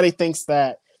 Everybody thinks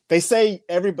that they say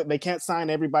they can't sign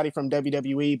everybody from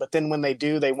WWE, but then when they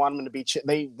do, they want them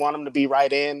to be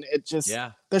right in. It just,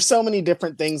 there's so many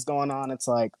different things going on. It's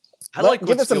like, I like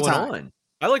what's going on.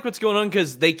 I like what's going on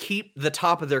because they keep the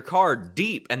top of their card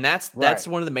deep. And that's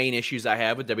one of the main issues I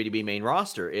have with WWE main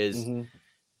roster is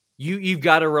you've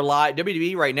got to rely.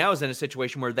 WWE right now is in a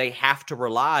situation where they have to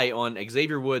rely on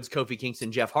Xavier Woods, Kofi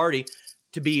Kingston, Jeff Hardy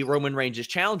to be Roman Reigns'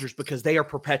 challengers because they are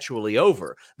perpetually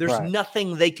over. There's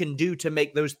nothing they can do to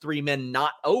make those 3 men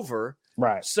not over.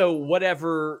 Right. So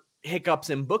whatever hiccups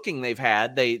in booking they've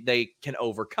had, they can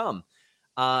overcome.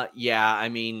 I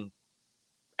mean,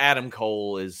 Adam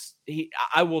Cole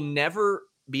I will never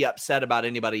be upset about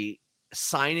anybody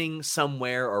signing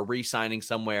somewhere or re-signing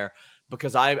somewhere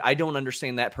because I don't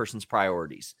understand that person's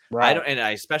priorities. Right.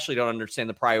 I especially don't understand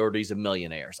the priorities of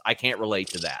millionaires. I can't relate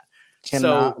to that.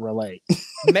 Cannot relate.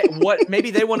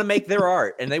 Maybe they want to make their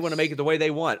art and they want to make it the way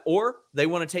they want, or they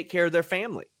want to take care of their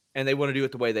family and they want to do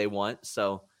it the way they want.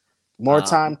 So more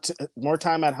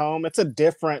time at home. It's a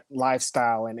different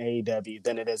lifestyle in AEW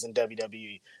than it is in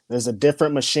WWE. There's a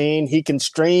different machine. He can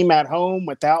stream at home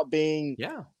without being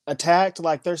attacked.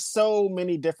 Like, there's so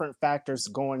many different factors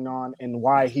going on in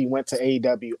why he went to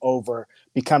AEW over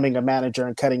becoming a manager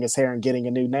and cutting his hair and getting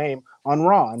a new name on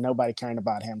Raw, and nobody caring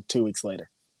about him 2 weeks later.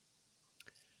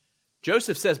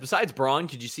 Joseph says, besides Braun,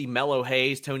 could you see Mello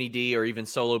Hayes, Tony D, or even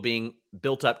Solo being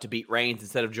built up to beat Reigns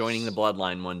instead of joining the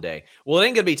Bloodline one day? Well, it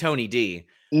ain't going to be Tony D.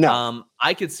 No.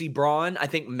 I could see Braun. I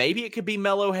think maybe it could be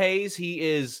Mello Hayes. He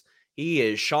is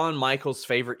Shawn Michaels'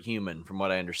 favorite human, from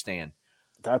what I understand.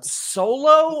 That's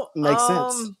Solo makes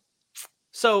sense.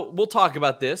 So we'll talk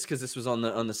about this because this was on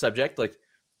the subject. Like,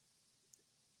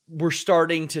 we're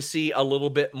starting to see a little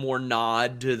bit more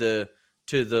nod to the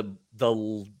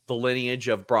lineage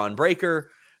of Braun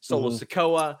Breaker, Solo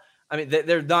Sikoa. I mean,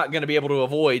 they're not going to be able to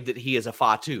avoid that he is a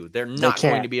Fatu. They're not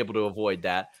going to be able to avoid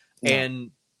that. No.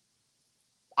 And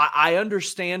I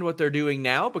understand what they're doing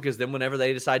now, because then whenever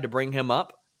they decide to bring him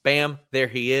up, bam, there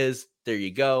he is. There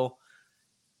you go.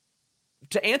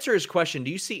 To answer his question,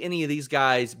 do you see any of these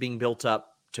guys being built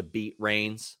up to beat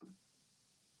Reigns?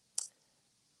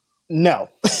 No.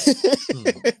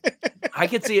 I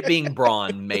could see it being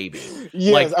Braun, maybe.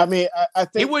 Yes, I mean, I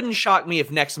think it wouldn't shock me if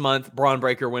next month Braun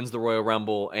Breaker wins the Royal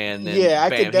Rumble and then I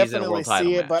bam, could definitely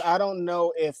see it, match. but I don't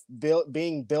know if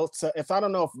I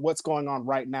don't know if what's going on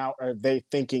right now, are they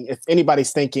thinking, if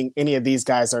anybody's thinking any of these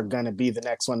guys are going to be the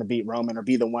next one to beat Roman or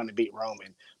be the one to beat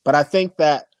Roman. But I think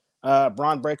that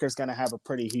Braun Breaker is going to have a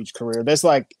pretty huge career.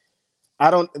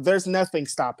 There's nothing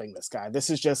stopping this guy. This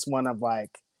is just one of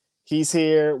like, he's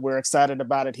here. We're excited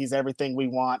about it. He's everything we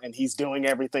want, and he's doing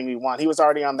everything we want. He was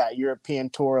already on that European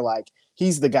tour. Like,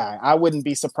 he's the guy. I wouldn't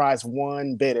be surprised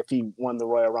one bit if he won the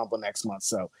Royal Rumble next month.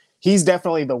 So he's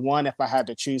definitely the one if I had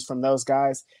to choose from those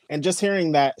guys. And just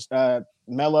hearing that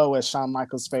Mello as Shawn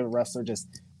Michaels' favorite wrestler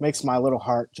just makes my little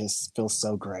heart just feel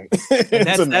so great.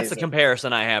 And that's the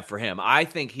comparison I have for him. I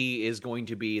think he is going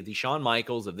to be the Shawn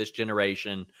Michaels of this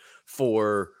generation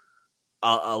for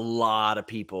a lot of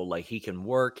people. Like, he can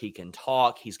work, he can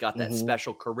talk, he's got that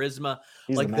special charisma.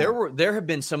 Like, there have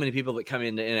been so many people that come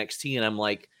into NXT and I'm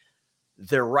like,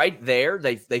 they're right there.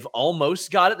 They've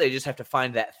almost got it. They just have to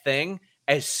find that thing.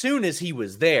 As soon as he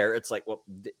was there, it's like, well,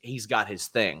 he's got his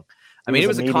thing. I mean, it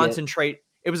was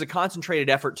a concentrated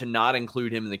effort to not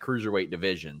include him in the cruiserweight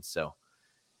division. So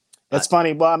it's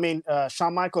funny. Well, I mean,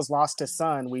 Shawn Michaels lost his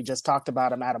son. We just talked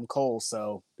about him, Adam Cole.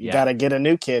 So you got to get a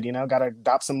new kid, got to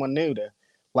adopt someone new to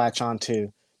latch on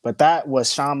to. But that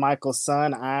was Shawn Michaels'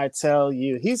 son. I tell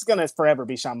you, he's going to forever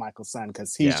be Shawn Michaels' son,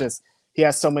 because he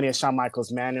has so many of Shawn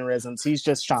Michaels' mannerisms. He's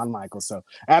just Shawn Michaels. So,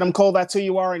 Adam Cole, that's who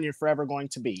you are, and you're forever going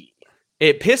to be.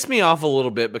 It pissed me off a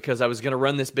little bit because I was going to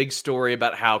run this big story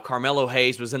about how Carmelo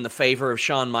Hayes was in the favor of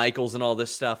Shawn Michaels and all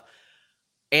this stuff.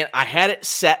 And I had it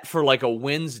set for like a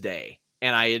Wednesday.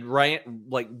 And I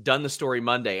had done the story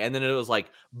Monday. And then it was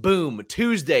like, boom,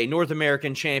 Tuesday, North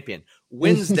American champion.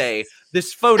 Wednesday,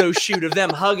 this photo shoot of them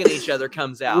hugging each other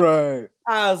comes out. Right.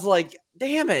 I was like,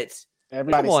 damn it.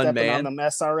 Everybody's stepping on them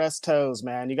SRS toes,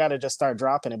 man. You got to just start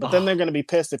dropping it. But then they're going to be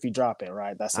pissed if you drop it,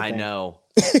 right? That's the thing. I know.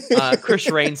 Chris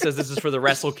Rain says this is for the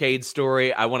WrestleCade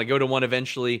story. I want to go to one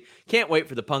eventually. Can't wait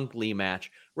for the Punk Lee match.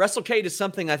 WrestleCade is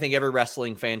something I think every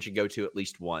wrestling fan should go to at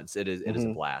least once. It is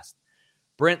a blast.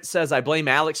 Brent says, I blame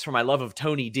Alex for my love of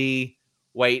Tony D.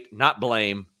 Wait, not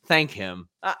blame. Thank him.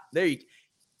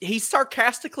 He's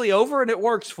sarcastically over and it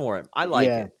works for him. I like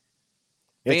it.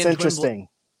 It's interesting.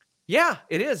 Yeah,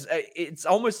 it is. It's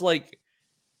almost like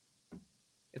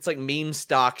meme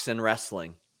stocks in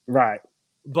wrestling. Right.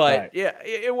 But yeah,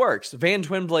 it works. Van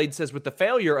Twinblade says, with the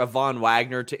failure of Von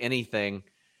Wagner to anything,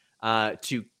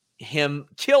 to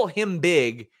kill him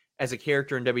big as a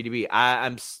character in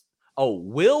WWE,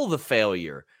 will the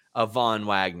failure of Von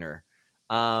Wagner.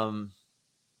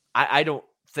 I don't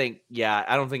think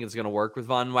it's going to work with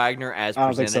Von Wagner as presented. I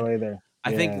don't think so either.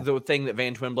 I think the thing that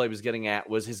Van Twinblade was getting at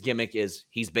was his gimmick is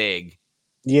he's big.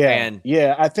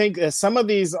 Yeah. I think some of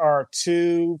these are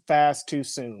too fast, too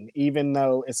soon, even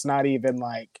though it's not even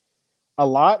like a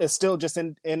lot. It's still just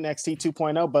in NXT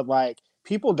 2.0, but like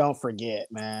people don't forget,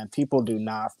 man. People do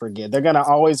not forget. They're going to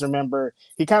always remember.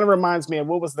 He kind of reminds me of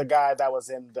what was the guy that was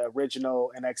in the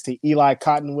original NXT, Eli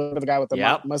Cottonwood, the guy with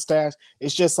the mustache.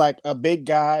 It's just like a big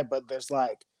guy, but there's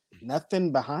like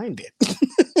nothing behind it.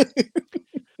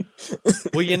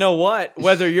 Well, you know what?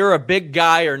 Whether you're a big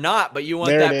guy or not, but you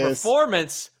want that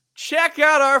performance, check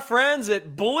out our friends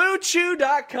at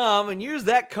BlueChew.com and use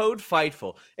that code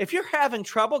FIGHTFUL. If you're having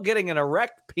trouble getting an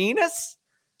erect penis,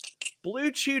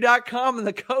 BlueChew.com and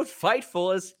the code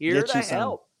FIGHTFUL is here to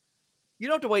help. You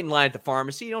don't have to wait in line at the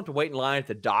pharmacy. You don't have to wait in line at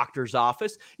the doctor's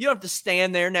office. You don't have to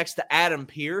stand there next to Adam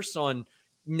Pearce on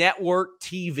network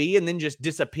TV and then just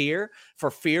disappear for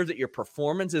fear that your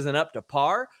performance isn't up to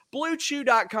par.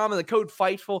 BlueChew.com and the code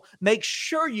FIGHTFUL. Make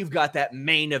sure you've got that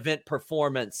main event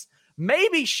performance.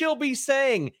 Maybe she'll be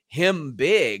saying him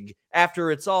big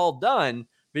after it's all done,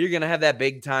 but you're going to have that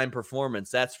big time performance.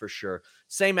 That's for sure.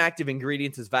 Same active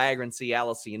ingredients as Viagra and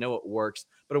Cialis, so you know it works,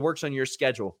 but it works on your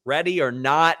schedule. Ready or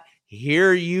not,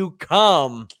 here you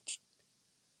come.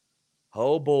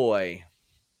 Oh boy.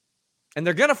 And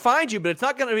they're going to find you, but it's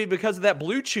not going to be because of that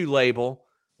Blue Chew label,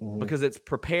 because it's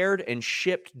prepared and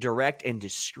shipped direct and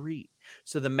discreet.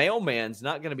 So the mailman's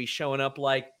not going to be showing up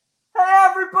like, hey,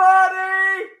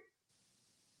 everybody,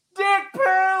 dick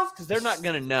pills, because they're not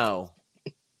going to know.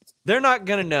 They're not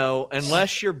going to know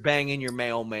unless you're banging your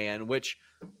mailman, which,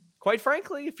 quite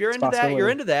frankly, if you're into that, you're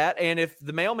into that. And if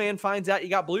the mailman finds out you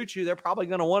got Blue Chew, they're probably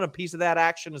going to want a piece of that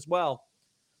action as well.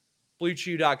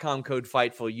 BlueChew.com code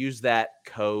FIGHTFUL. Use that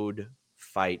code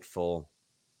FIGHTFUL.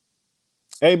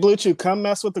 Hey, Blue Chew, come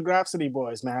mess with the Grapsody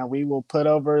boys, man. We will put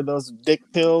over those dick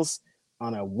pills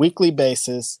on a weekly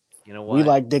basis. You know what? We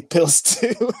like dick pills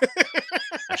too.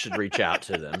 I should reach out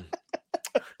to them.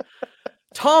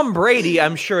 Tom Brady,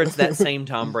 I'm sure it's that same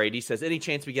Tom Brady, says, any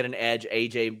chance we get an Edge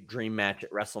AJ dream match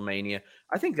at WrestleMania?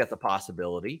 I think that's a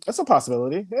possibility. That's a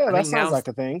possibility. Yeah, that sounds like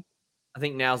a thing. I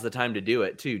think now's the time to do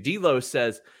it, too. D-Lo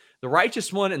says, the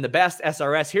righteous one and the best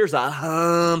SRS. Here's a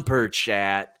humper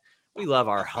chat. We love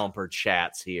our humper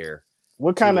chats here.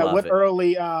 What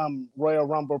early Royal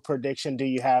Rumble prediction do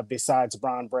you have besides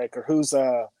Braun Breaker? Who's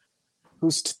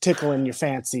tickling your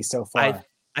fancy so far?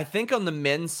 I think on the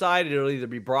men's side, it'll either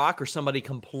be Brock or somebody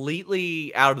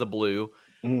completely out of the blue.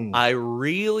 I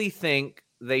really think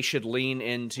they should lean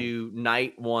into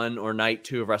night 1 or night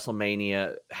 2 of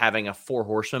WrestleMania having a 4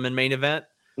 horsewomen main event.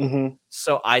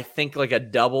 So I think like a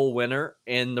double winner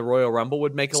in the Royal Rumble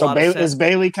would make a lot of sense. Is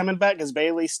Bayley coming back? Is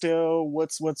Bayley still?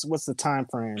 What's the time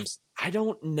frames? I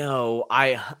don't know.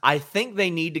 I think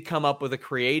they need to come up with a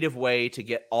creative way to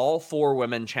get all 4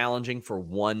 women challenging for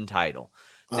one title.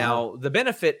 Now, the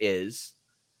benefit is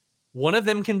one of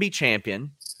them can be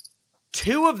champion,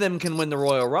 2 of them can win the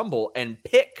Royal Rumble and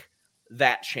pick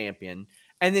that champion,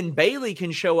 and then Bayley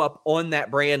can show up on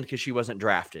that brand because she wasn't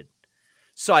drafted.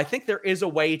 So I think there is a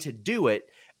way to do it,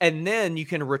 and then you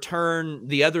can return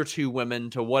the other 2 women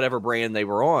to whatever brand they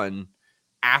were on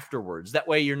afterwards. That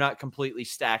way you're not completely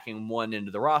stacking one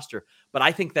into the roster. But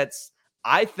I think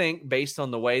based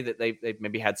on the way that they've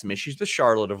maybe had some issues with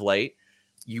Charlotte of late,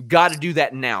 you got to do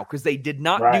that now because they did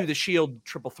not do the Shield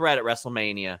triple threat at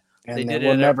WrestleMania. And they did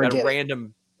we'll it never at a get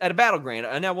random at a battleground,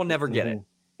 and now we'll never get it.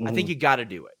 I think you got to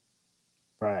do it.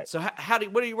 Right. So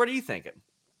what are you thinking?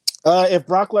 If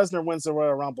Brock Lesnar wins the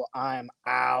Royal Rumble, I'm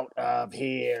out of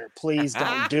here. Please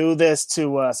don't do this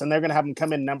to us. And they're going to have him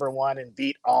come in number 1 and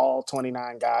beat all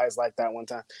 29 guys like that one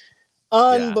time.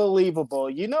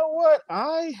 Unbelievable. Yeah. You know what?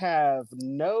 I have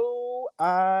no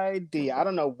idea. I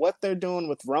don't know what they're doing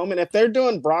with Roman. If they're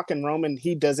doing Brock and Roman,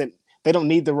 they don't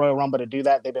need the Royal Rumble to do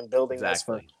that. They've been building this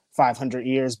for 500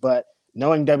 years. But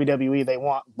knowing WWE, they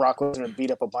want Brock Lesnar to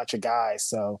beat up a bunch of guys.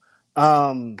 So,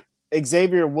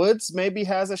 Xavier Woods maybe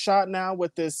has a shot now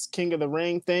with this King of the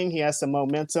Ring thing. He has some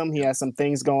momentum. He has some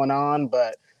things going on,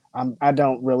 but I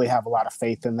don't really have a lot of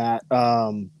faith in that.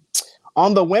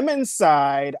 On the women's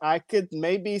side, I could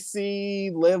maybe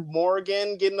see Liv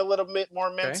Morgan getting a little bit more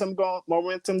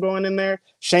momentum going in there.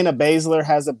 Shayna Baszler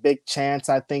has a big chance,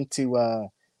 I think, to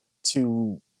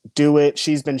do it.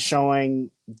 She's been showing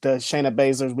the Shayna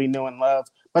Baszlers we know and love,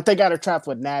 but they got her trapped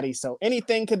with Natty, so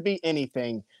anything could be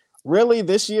anything. Really,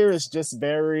 this year is just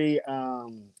very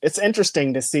it's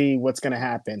interesting to see what's going to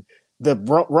happen. The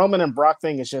Roman and Brock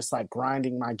thing is just like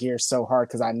grinding my gears so hard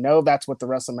because I know that's what the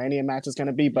WrestleMania match is going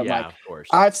to be. But of course.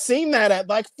 I've seen that at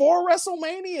like 4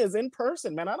 WrestleManias in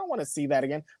person, man. I don't want to see that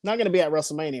again. I'm not going to be at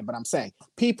WrestleMania, but I'm saying,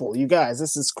 people, you guys,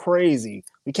 this is crazy.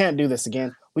 We can't do this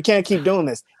again. We can't keep doing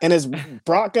this. And is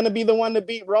Brock going to be the one to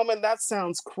beat Roman? That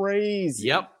sounds crazy.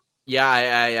 Yep. Yeah,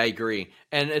 I agree.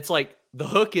 And it's like the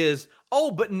hook is,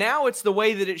 but now it's the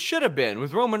way that it should have been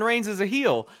with Roman Reigns as a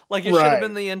heel. Like it should have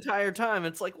been the entire time.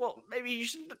 It's like, well, maybe you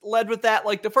should have led with that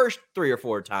like the first 3 or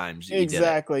 4 times.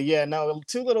 Exactly. Yeah, no,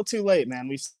 too little too late, man.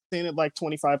 We've seen it like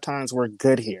 25 times. We're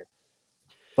good here.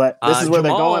 But this is where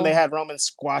they're going. They had Roman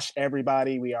squash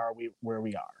everybody. Where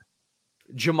we are.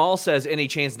 Jamal says, any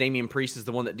chance Damian Priest is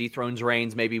the one that dethrones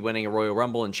Reigns, maybe winning a Royal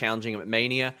Rumble and challenging him at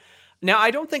Mania? Now,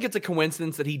 I don't think it's a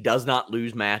coincidence that he does not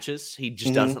lose matches. He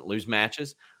just doesn't lose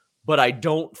matches. But I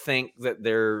don't think that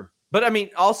but I mean,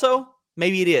 also,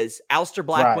 maybe it is. Aleister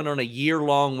Black went on a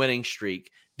year-long winning streak,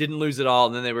 didn't lose it all,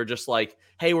 and then they were just like,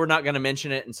 hey, we're not going to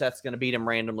mention it, and Seth's going to beat him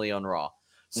randomly on Raw.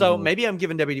 So maybe I'm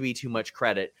giving WWE too much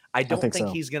credit. I don't think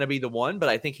he's going to be the one, but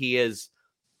I think he is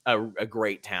a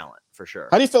great talent for sure.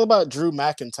 How do you feel about Drew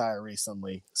McIntyre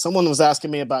recently? Someone was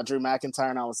asking me about Drew McIntyre,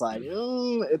 and I was like,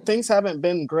 things haven't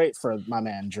been great for my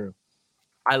man, Drew.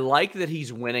 I like that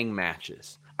he's winning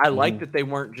matches. I like that they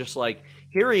weren't just like,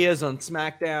 here he is on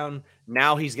SmackDown.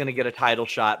 Now he's going to get a title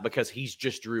shot because he's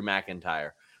just Drew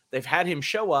McIntyre. They've had him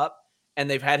show up and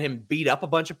they've had him beat up a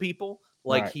bunch of people.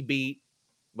 Like he beat,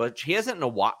 but he hasn't in a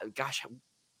while. Gosh,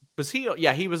 was he?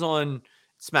 Yeah, he was on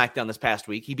SmackDown this past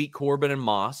week. He beat Corbin and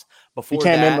Moss. Before he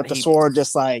came in with the sword,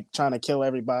 just like trying to kill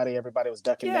everybody. Everybody was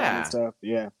ducking down and stuff.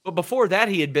 Yeah. But before that,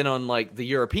 he had been on like the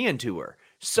European tour.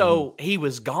 So he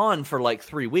was gone for like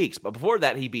 3 weeks. But before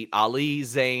that, he beat Ali,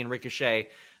 Zayn, Ricochet.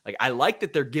 Like, I like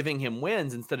that they're giving him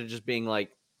wins instead of just being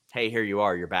like, hey, here you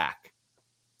are, you're back.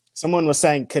 Someone was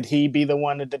saying, could he be the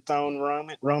one to dethrone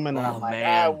Roman? And I'm like, man.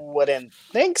 I wouldn't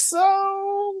think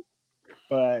so.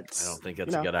 But I don't think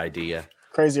that's a good idea.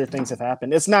 Crazier things have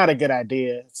happened. It's not a good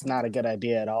idea. It's not a good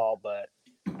idea at all. But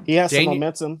he has some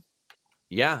momentum.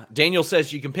 Yeah. Daniel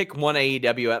says you can pick one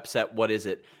AEW upset. What is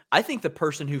it? I think the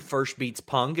person who first beats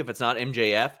Punk, if it's not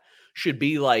MJF, should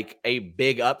be like a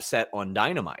big upset on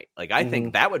Dynamite. Like, I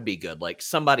think that would be good. Like,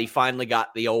 somebody finally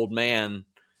got the old man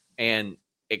and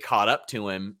it caught up to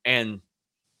him. And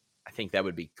I think that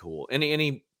would be cool.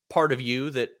 Any part of you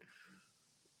that,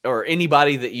 or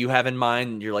anybody that you have in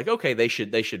mind, you're like, okay, they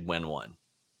should win one.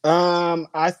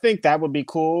 I think that would be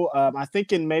cool. I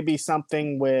think in maybe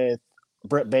something with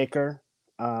Britt Baker.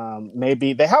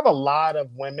 Maybe they have a lot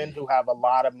of women who have a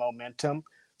lot of momentum.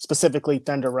 Specifically,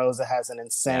 Thunder Rosa has an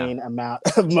insane amount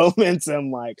of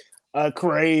momentum, like a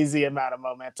crazy amount of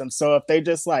momentum. So if they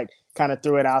just like kind of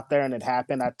threw it out there and it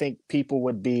happened, I think people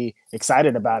would be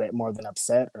excited about it more than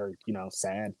upset or,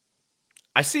 sad.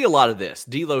 I see a lot of this.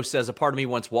 D'Lo says a part of me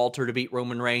wants Walter to beat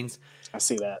Roman Reigns. I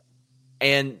see that.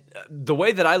 And the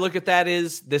way that I look at that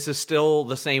is this is still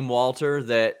the same Walter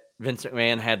that Vince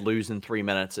McMahon had lose in 3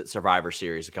 minutes at Survivor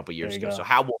Series a couple years ago. So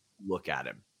how will we look at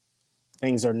him?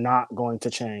 Things are not going to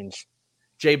change.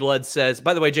 Jay Blood says,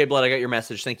 by the way, Jay Blood, I got your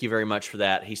message. Thank you very much for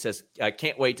that. He says, I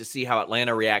can't wait to see how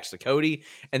Atlanta reacts to Cody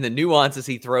and the nuances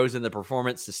he throws in the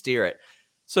performance to steer it.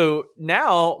 So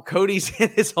now Cody's in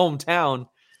his hometown.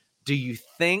 Do you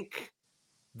think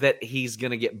that he's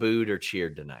going to get booed or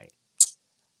cheered tonight?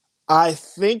 I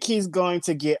think he's going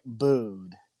to get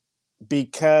booed.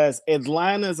 Because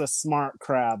Atlanta's a smart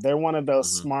crowd. They're one of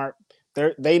those smart.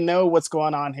 They know what's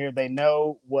going on here. They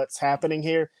know what's happening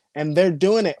here. And they're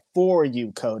doing it for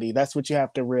you, Cody. That's what you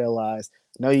have to realize.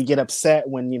 I know you get upset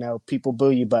when, people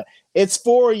boo you, but it's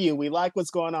for you. We like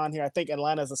what's going on here. I think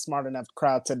Atlanta's a smart enough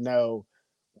crowd to know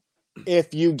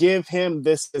if you give him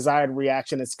this desired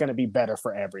reaction, it's going to be better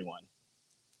for everyone.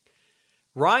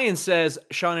 Ryan says,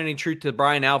 Sean, any truth to the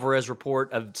Brian Alvarez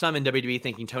report of some in WWE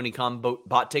thinking Tony Khan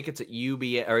bought tickets at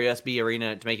USB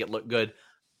Arena to make it look good?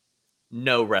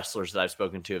 No wrestlers that I've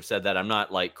spoken to have said that. I'm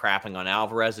not crapping on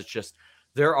Alvarez. It's just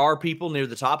there are people near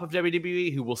the top of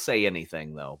WWE who will say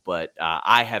anything, though. But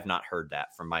I have not heard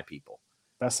that from my people.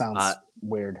 That sounds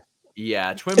weird.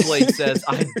 Yeah. Twin Blade says,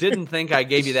 I didn't think I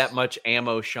gave you that much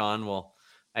ammo, Sean. Well,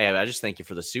 I just thank you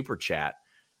for the super chat.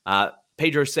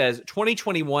 Pedro says,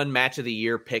 2021 match of the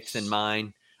year picks in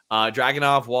mind.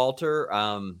 Dragunov, Walter,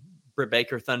 Britt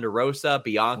Baker, Thunder Rosa,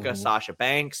 Bianca, Sasha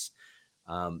Banks.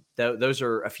 Those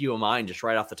are a few of mine just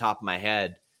right off the top of my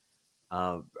head.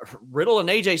 Riddle and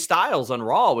AJ Styles on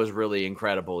Raw was really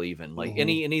incredible even.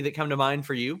 Any that come to mind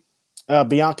for you?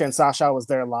 Bianca and Sasha was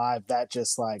there live. That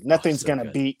just nothing's going to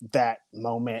beat that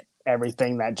moment.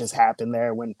 Everything that just happened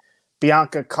there when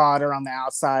Bianca caught her on the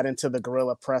outside into the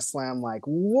Gorilla Press Slam.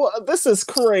 What? This is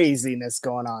craziness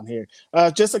going on here.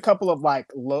 Just a couple of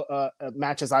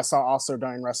matches I saw also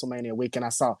during WrestleMania weekend. I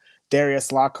saw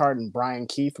Darius Lockhart and Brian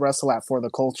Keith wrestle at For the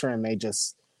Culture, and they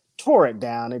just tore it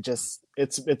down.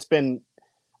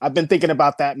 I've been thinking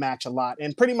about that match a lot,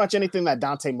 and pretty much anything that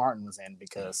Dante Martin was in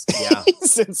because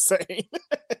he's insane.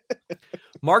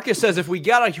 Marcus says, if we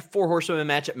got a 4 Horsewomen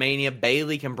match at Mania,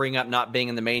 Bayley can bring up not being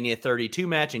in the Mania 32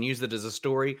 match and use it as a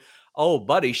story. Oh,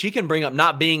 buddy, she can bring up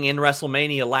not being in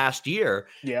WrestleMania last year.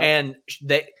 Yeah. And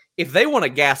if they want to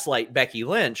gaslight Becky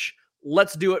Lynch,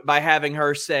 let's do it by having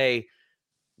her say,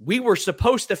 we were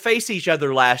supposed to face each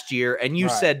other last year, and you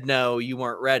said no, you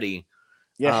weren't ready.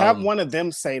 Yeah, have one of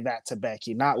them say that to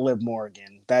Becky, not Liv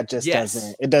Morgan. That just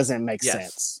doesn't make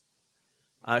sense.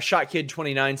 Shot Kid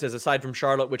 29 says, aside from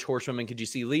Charlotte, which horsewoman could you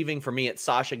see leaving? For me, it's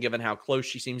Sasha, given how close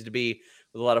she seems to be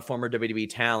with a lot of former WWE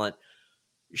talent.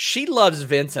 She loves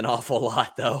Vince an awful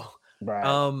lot, though.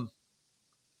 Right.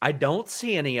 I don't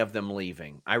see any of them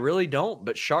leaving. I really don't.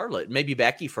 But Charlotte, maybe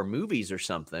Becky for movies or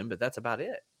something, but that's about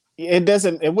it.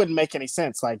 It wouldn't make any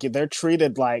sense. They're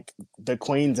treated like the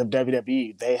queens of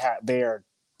WWE. They are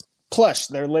plush.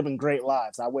 They're living great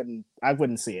lives. I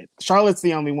wouldn't see it. Charlotte's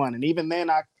the only one, and even then,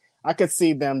 I could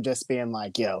see them just being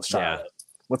like, "Yo, Charlotte,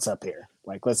 what's up here?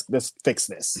 Let's fix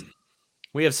this."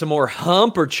 We have some more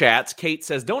humper chats. Kate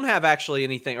says, don't actually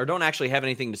have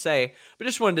anything to say, but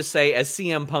just wanted to say, as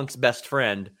CM Punk's best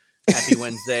friend, happy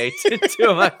Wednesday to two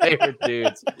of my favorite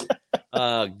dudes.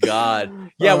 Oh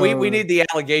God. Yeah, we need the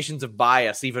allegations of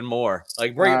bias even more.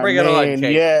 Bring it on,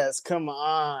 Kate. Yes, come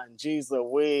on. Jeez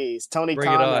Louise. Tony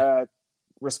Khan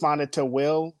responded to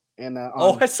Will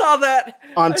I saw that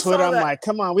on Twitter. I'm like,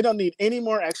 come on, we don't need any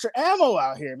more extra ammo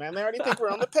out here, man. They already think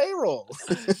we're on the payroll.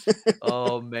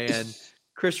 Oh man.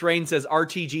 Chris Rain says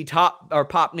RTG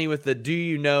pop me with the do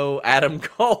you know Adam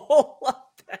Cole? Love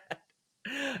that.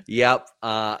 Yep.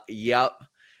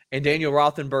 And Daniel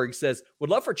Rothenberg says, would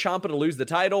love for Ciampa to lose the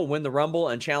title, win the Rumble,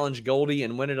 and challenge Goldie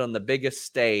and win it on the biggest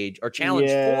stage, or challenge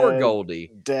for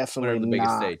Goldie. Definitely on the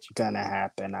biggest stage. Gonna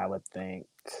happen, I would think.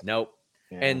 Nope.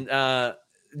 Yeah. And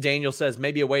Daniel says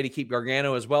maybe a way to keep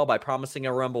Gargano as well by promising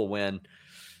a Rumble win.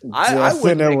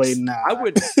 Definitely not.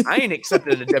 I ain't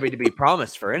accepted a WWE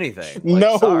promise for anything.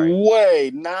 No way.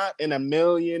 Not in a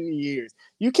million years.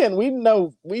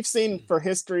 We've seen for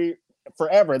history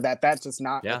forever that's just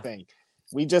not the thing.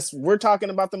 We're talking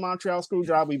about the Montreal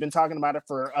Screwjob. We've been talking about it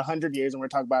for 100 years, and we're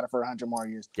talking about it for 100 more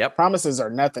years. Yep. Promises are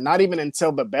nothing. Not even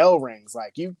until the bell rings.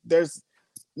 There's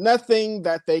nothing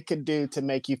that they could do to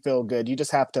make you feel good. You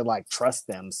just have to trust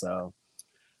them. So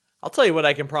I'll tell you what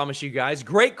I can promise you guys.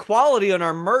 Great quality on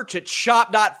our merch at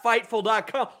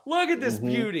shop.fightful.com. Look at this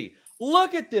beauty.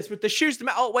 Look at this with the shoes.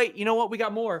 Oh, wait, you know what? We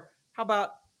got more. How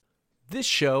about... This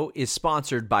show is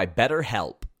sponsored by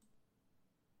BetterHelp.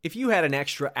 If you had an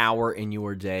extra hour in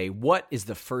your day, what is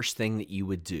the first thing that you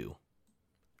would do?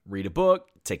 Read a book,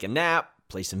 take a nap,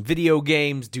 play some video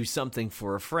games, do something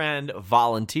for a friend,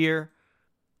 volunteer.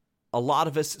 A lot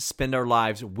of us spend our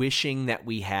lives wishing that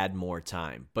we had more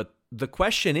time. But the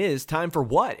question is, time for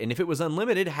what? And if it was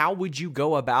unlimited, how would you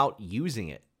go about using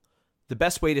it? The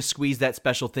best way to squeeze that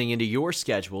special thing into your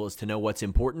schedule is to know what's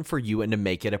important for you and to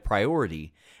make it a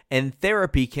priority. And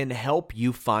therapy can help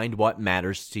you find what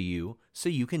matters to you so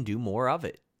you can do more of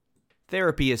it.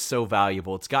 Therapy is so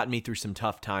valuable. It's gotten me through some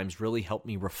tough times, really helped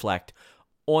me reflect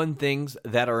on things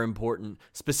that are important,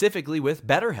 specifically with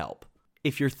BetterHelp.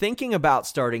 If you're thinking about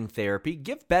starting therapy,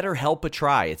 give BetterHelp a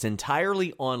try. It's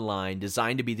entirely online,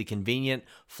 designed to be the convenient,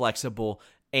 flexible,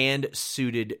 and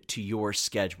suited to your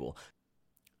schedule.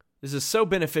 This is so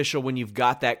beneficial when you've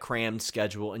got that crammed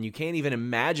schedule and you can't even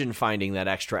imagine finding that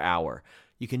extra hour.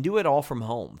 You can do it all from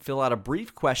home. Fill out a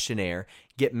brief questionnaire,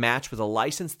 get matched with a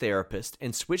licensed therapist,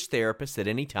 and switch therapists at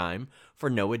any time for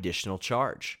no additional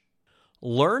charge.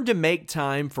 Learn to make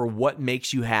time for what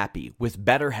makes you happy with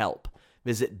BetterHelp.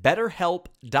 Visit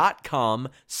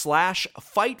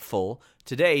betterhelp.com/Fightful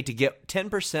today to get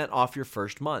 10% off your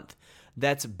first month.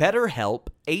 That's BetterHelp,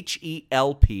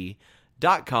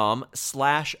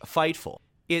 HELP.com/Fightful.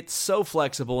 It's so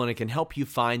flexible and it can help you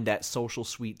find that social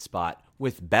sweet spot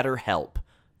with BetterHelp.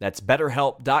 That's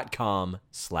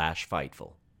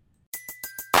betterhelp.com/Fightful.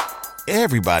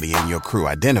 Everybody in your crew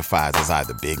identifies as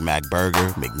either Big Mac Burger,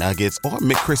 McNuggets, or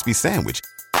McCrispy Sandwich.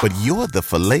 But you're the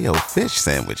Filet-O-Fish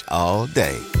Sandwich all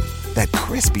day. That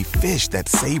crispy fish, that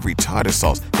savory tartar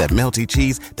sauce, that melty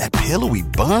cheese, that pillowy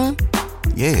bun.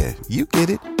 Yeah, you get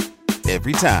it.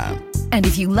 Every time. And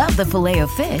if you love the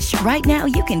Filet-O-Fish, right now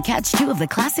you can catch 2 of the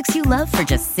classics you love for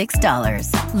just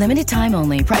 $6. Limited time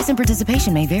only. Price and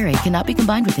participation may vary. Cannot be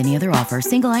combined with any other offer.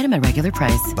 Single item at regular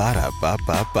price.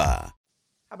 Ba-da-ba-ba-ba.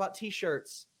 How about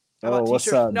t-shirts?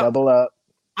 What's up? No, double up.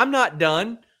 I'm not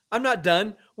done.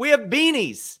 We have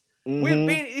beanies. Mm-hmm. We have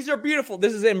beanies. These are beautiful.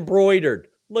 This is embroidered.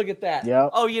 Look at that. Yep.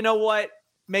 Oh, you know what?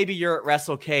 Maybe you're at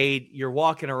WrestleCade. You're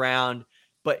walking around,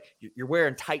 but you're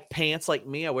wearing tight pants like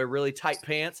me. I wear really tight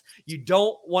pants. You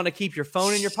don't want to keep your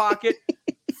phone in your pocket.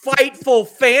 Fightful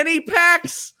fanny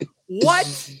packs.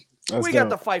 What? We got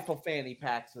the Fightful fanny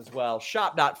packs as well.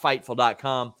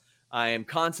 Shop.fightful.com. I am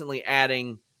constantly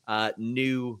adding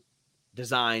new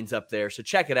designs up there. So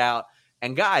check it out.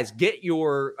 And guys, get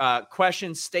your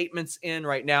questions, statements in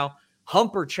right now.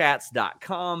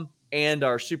 Humperchats.com and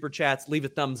our super chats. Leave a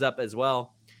thumbs up as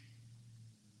well.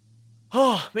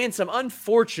 Oh, man, some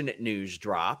unfortunate news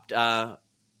dropped.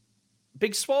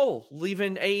 Big Swole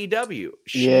leaving AEW.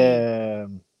 She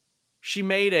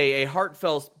made a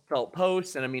heartfelt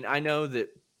post. And I mean, I know that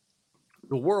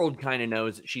the world kind of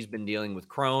knows that she's been dealing with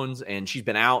Crohn's and she's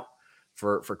been out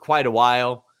for quite a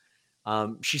while.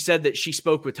 She said that she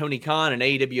spoke with Tony Khan and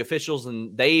AEW officials,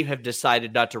 and they have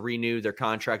decided not to renew their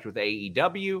contract with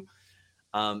AEW.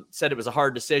 Said it was a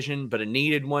hard decision, but a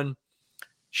needed one.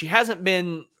 She hasn't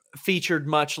been featured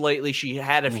much lately. She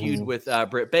had a feud with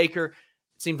Britt Baker. It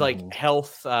seemed like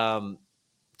health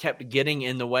kept getting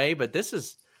in the way, but this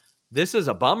is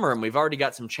a bummer, and we've already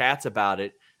got some chats about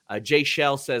it. Jay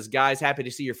Shell says, guys, happy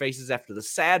to see your faces after the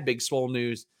sad Big Swole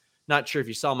news. Not sure if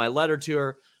you saw my letter to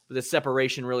her, but this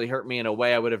separation really hurt me in a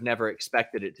way I would have never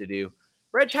expected it to do.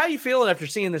 Reg, how you feeling after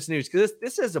seeing this news? Because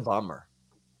this is a bummer.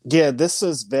 Yeah, this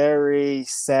is very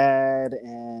sad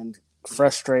and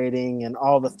frustrating and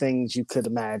all the things you could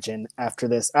imagine after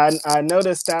this. I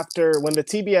noticed after when the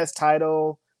TBS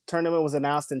title tournament was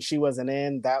announced and she wasn't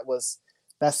in, that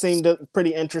seemed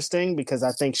pretty interesting because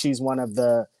I think she was one of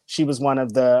the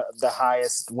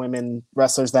highest women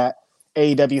wrestlers that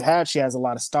AEW had. She has a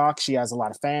lot of stock. She has a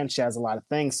lot of fans. She has a lot of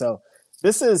things. So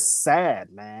this is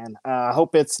sad, man. I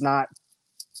hope it's not,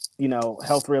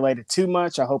 health related too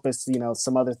much. I hope it's,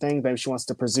 some other things. Maybe she wants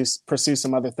to pursue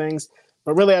some other things.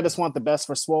 But really, I just want the best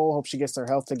for Swole. Hope she gets her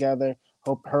health together.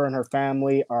 Hope her and her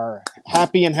family are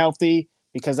happy and healthy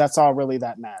because that's all really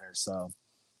that matters. So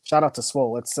shout out to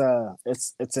Swole. It's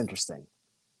interesting.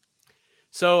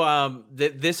 So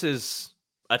this is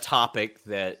a topic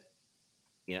that,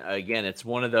 again, it's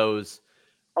one of those,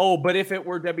 but if it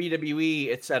were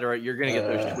WWE, et cetera, you're going to get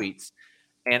those tweets.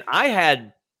 And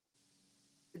I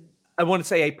want to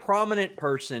say a prominent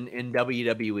person in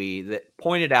WWE that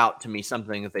pointed out to me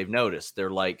something that they've noticed. They're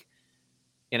like,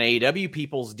 in AEW,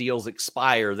 people's deals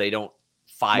expire. They don't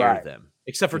fire them,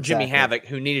 except for Jimmy Havoc,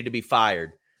 who needed to be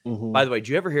fired. Mm-hmm. By the way, did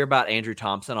you ever hear about Andrew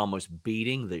Thompson almost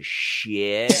beating the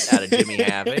shit out of Jimmy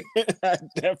Havoc? I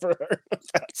never heard of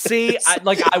that. See, I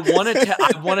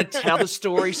want to tell the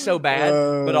story so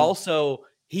bad, but also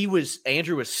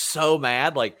Andrew was so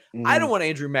mad. Like, I don't want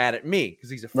Andrew mad at me because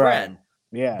he's a friend.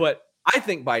 Right. Yeah. But I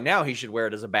think by now he should wear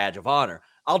it as a badge of honor.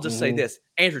 I'll just say this.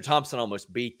 Andrew Thompson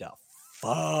almost beat the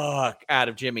fuck out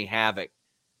of Jimmy Havoc,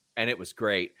 and it was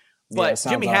great. But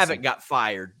Jimmy Havoc got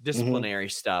fired, disciplinary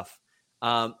stuff.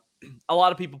 A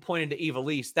lot of people pointed to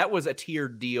Evilise. That was a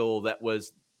tiered deal that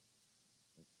was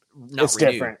not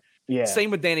renewed. Different. Yeah.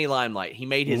 Same with Danny Limelight. He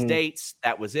made his dates.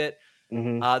 That was it.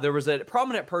 There was a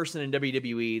prominent person in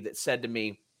WWE that said to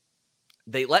me,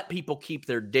 they let people keep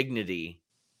their dignity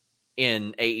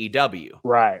in AEW.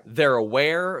 Right. They're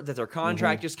aware that their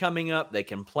contract is coming up. They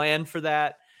can plan for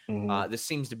that. This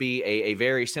seems to be a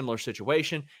very similar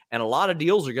situation, and a lot of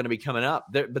deals are going to be coming up.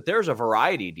 But there's a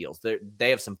variety of deals. They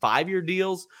have some 5-year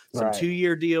deals, some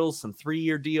 2-year deals, some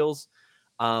 3-year deals.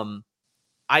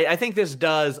 I think this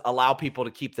does allow people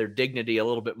to keep their dignity a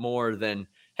little bit more than,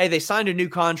 hey, they signed a new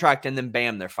contract and then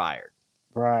bam, they're fired.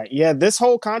 Right. Yeah, this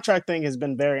whole contract thing has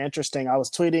been very interesting. I was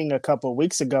tweeting a couple of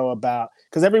weeks ago about,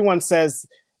 because everyone says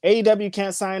AEW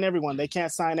can't sign everyone. They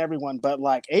can't sign everyone. But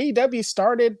like AEW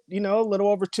started, a little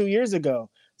over 2 years ago.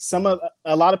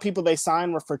 A lot of people they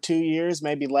signed were for 2 years,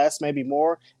 maybe less, maybe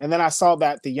more. And then I saw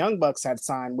that the Young Bucks had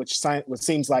signed, which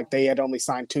seems like they had only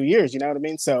signed 2 years. You know what I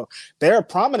mean? So they're a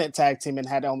prominent tag team and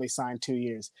had only signed 2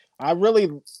 years. I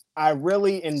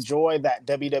really enjoy that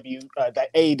that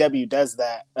AEW does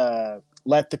that.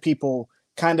 Let the people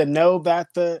kind of know that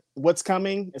what's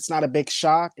coming. It's not a big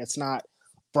shock. It's not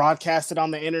broadcasted on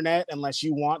the internet unless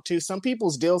you want to. Some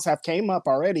people's deals have came up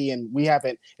already, and we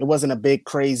haven't. It wasn't a big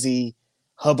crazy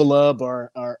hubbalub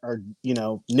or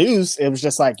news. It was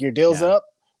just like, your deal's up.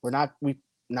 We're not going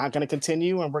to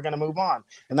continue, and we're going to move on.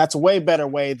 And that's a way better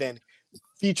way than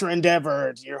Future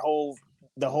Endeavor,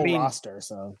 the whole roster.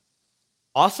 So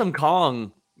Awesome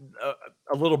Kong.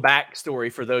 A little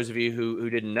backstory for those of you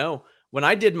who didn't know. When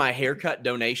I did my haircut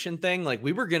donation thing, like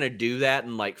we were going to do that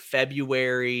in like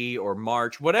February or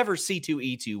March, whatever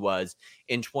C2E2 was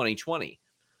in 2020.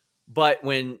 But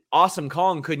when Awesome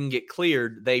Kong couldn't get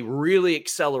cleared, they really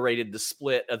accelerated the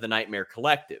split of the Nightmare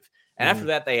Collective. And after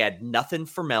that, they had nothing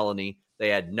for Melanie. They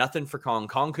had nothing for Kong.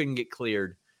 Kong couldn't get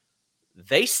cleared.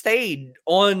 They stayed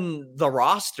on the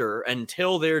roster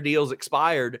until their deals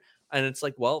expired. And it's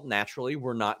like, well, naturally,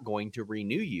 we're not going to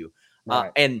renew you. Right.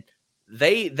 And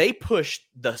they pushed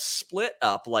the split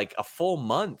up like a full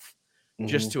month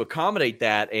just to accommodate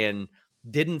that and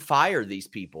didn't fire these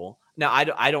people. Now,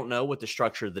 I don't know what the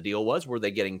structure of the deal was. Were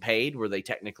they getting paid? Were they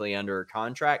technically under a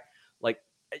contract? Like,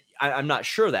 I'm not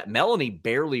sure that. Melanie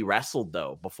barely wrestled,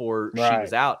 though, before she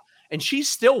was out. And she's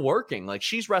still working. Like,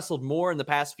 she's wrestled more in the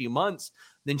past few months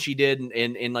than she did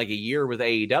in like a year with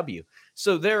AEW.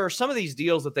 So there are some of these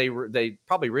deals that they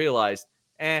probably realized,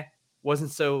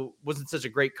 wasn't such a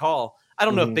great call. I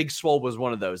don't know if Big Swole was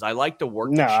one of those. I like the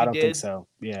work that she did. No, I don't think so.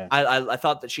 Yeah. I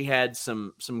thought that she had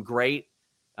some great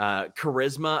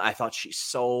charisma. I thought she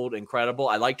sold incredible.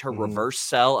 I liked her reverse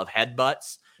sell of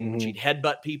headbutts. She'd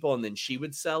headbutt people and then she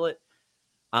would sell it.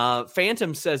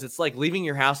 Phantom says it's like leaving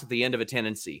your house at the end of a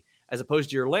tenancy as opposed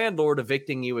to your landlord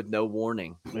evicting you with no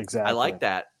warning. Exactly. I like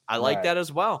that. I like that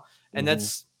as well. And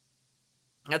that's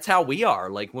how we are.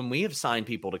 Like when we have signed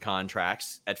people to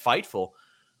contracts at Fightful,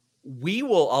 we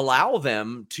will allow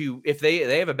them to, if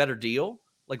they have a better deal,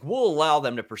 like we'll allow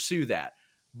them to pursue that.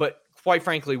 But quite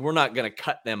frankly, we're not going to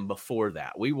cut them before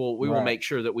that. We will make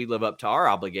sure that we live up to our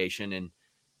obligation. And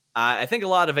I think a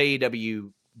lot of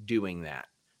AEW doing that.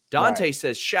 Dante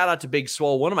says, shout out to Big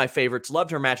Swole. One of my favorites.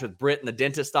 Loved her match with Britt in the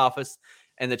dentist office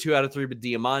and the 2 out of 3 with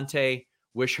Diamante.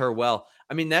 Wish her well.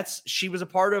 I mean, she was a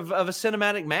part of a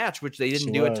cinematic match, which they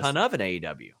didn't do a ton of in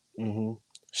AEW.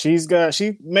 She's good.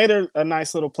 She made a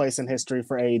nice little place in history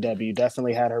for AEW.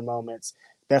 Definitely had her moments.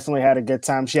 Definitely had a good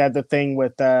time. She had the thing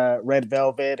with Red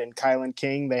Velvet and Kylan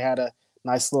King. They had a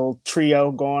nice little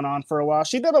trio going on for a while.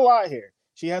 She did a lot here.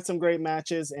 She had some great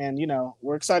matches, and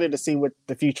we're excited to see what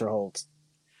the future holds.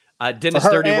 Dennis for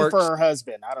her Dirty and Works for her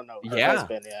husband. I don't know. Her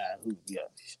husband,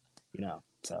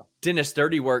 So Dennis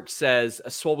Dirty Works says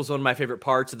Swole was one of my favorite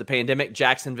parts of the pandemic.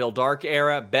 Jacksonville Dark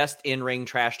era, best in-ring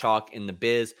trash talk in the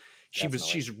biz.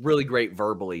 She's really great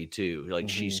verbally too. Like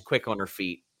she's quick on her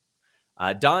feet.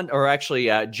 John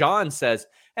says,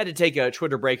 had to take a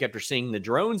Twitter break after seeing the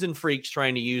drones and freaks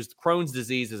trying to use Crohn's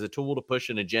disease as a tool to push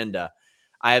an agenda.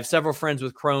 I have several friends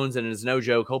with Crohn's and it is no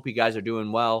joke. Hope you guys are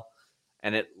doing well.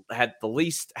 And it had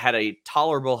a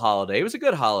tolerable holiday. It was a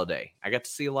good holiday. I got to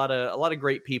see a lot of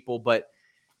great people, but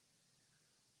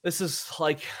this is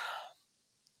like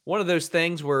one of those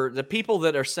things where the people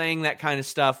that are saying that kind of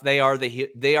stuff, they are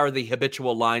the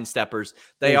habitual line steppers.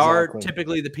 They are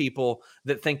typically the people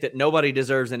that think that nobody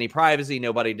deserves any privacy,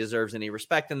 nobody deserves any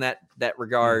respect in that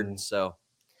regard. So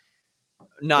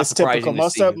not it's surprising.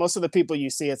 Typical. Most of the people you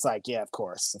see, it's like, yeah, of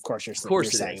course you're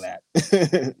saying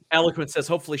that. Eloquent says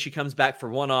hopefully she comes back for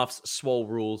one-offs. Swole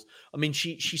rules. I mean,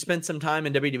 she spent some time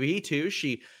in WWE too.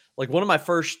 She like one of my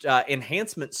first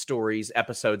enhancement stories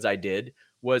episodes I did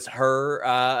was her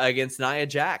against Nia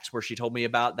Jax, where she told me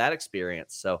about that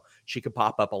experience. So she could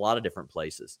pop up a lot of different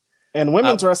places. And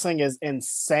women's wrestling is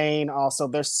insane. Also,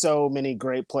 there's so many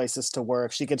great places to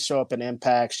work. She could show up in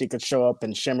Impact. She could show up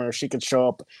in Shimmer. She could show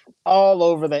up all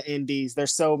over the indies.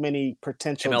 There's so many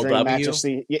potential dream matches.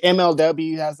 See,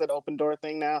 MLW has that open door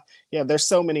thing now. Yeah, there's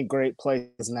so many great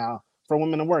places now for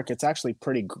women to work. It's actually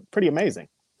pretty amazing.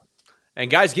 And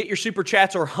guys, get your super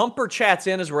chats or humper chats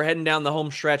in as we're heading down the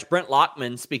home stretch. Brent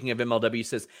Lockman, speaking of MLW,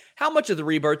 says, how much of the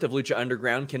rebirth of Lucha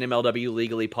Underground can MLW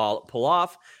legally pull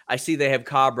off? I see they have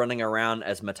Cobb running around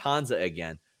as Matanza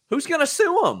again. Who's going to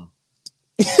sue him?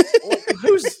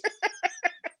 Who's...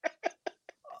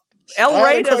 El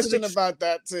Rey doesn't question about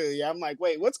that too. Yeah, I'm like,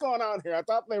 wait, what's going on here? I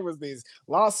thought there was these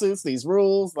lawsuits, these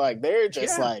rules. Like, they're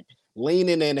just like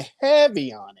leaning in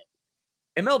heavy on it.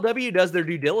 MLW does their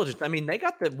due diligence. I mean, they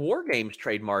got the War Games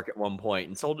trademark at one point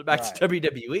and sold it back to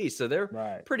WWE, so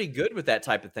they're pretty good with that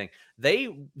type of thing.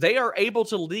 They are able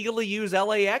to legally use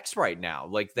LAX right now.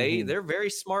 Like they're very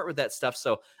smart with that stuff.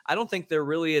 So I don't think they're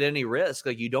really at any risk.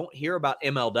 Like you don't hear about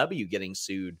MLW getting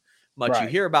sued much. You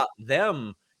hear about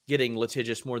them getting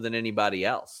litigious more than anybody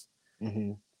else.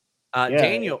 Mm-hmm.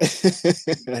 Daniel,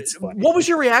 what was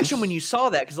your reaction when you saw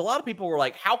that? Because a lot of people were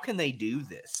like, how can they do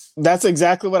this? That's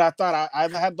exactly what I thought. I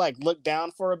had like looked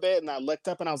down for a bit and I looked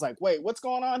up and I was like, wait, what's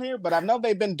going on here? But I know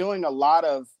they've been doing a lot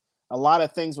of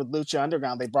things with Lucha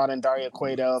Underground. They brought in Daria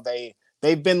Cueto.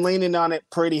 They've been leaning on it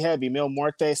pretty heavy, Mil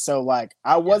Muerte. So like,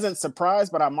 I wasn't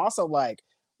surprised, but I'm also like,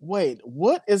 wait,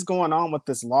 what is going on with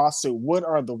this lawsuit? What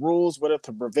are the rules? What are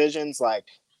the provisions? Like,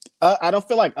 I don't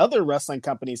feel like other wrestling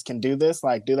companies can do this.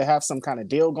 Like, do they have some kind of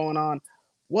deal going on?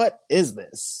 What is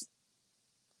this?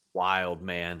 Wild,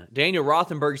 man. Daniel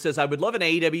Rothenberg says, I would love an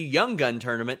AEW Young Gun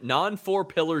tournament, non-4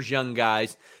 pillars young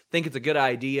guys. Think it's a good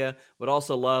idea. Would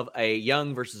also love a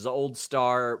young versus old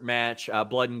star match,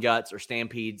 Blood and Guts or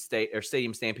Stampede or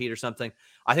Stadium Stampede or something.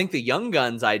 I think the Young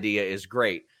Guns idea is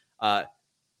great.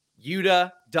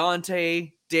 Yuta,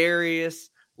 Dante, Darius,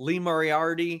 Lee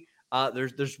Moriarty.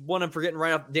 There's one I'm forgetting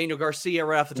right off, Daniel Garcia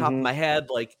right off the top of my head.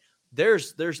 Like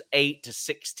there's 8 to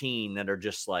 16 that are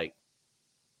just like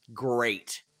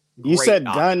great. You said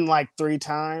gun like 3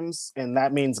 times, and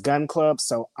that means gun club.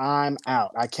 So I'm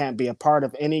out. I can't be a part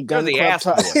of any gun club. Ass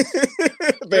boys.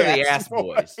 They're the ass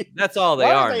boys. That's all they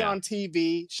are. Why are they now on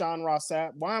TV, Sean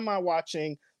Rossap? Why am I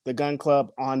watching the gun club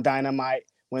on Dynamite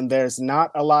when there's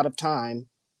not a lot of time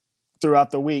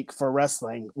throughout the week for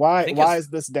wrestling? Why is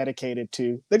this dedicated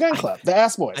to the gun club, the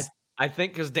ass boys? I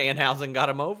think because Danhausen got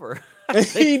him over.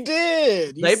 He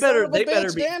did. They better be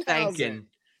thanking.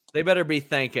 They better be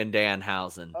thanking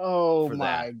Danhausen. Oh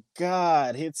my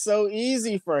God. It's so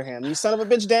easy for him. You son of a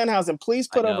bitch, Danhausen. Please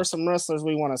put over some wrestlers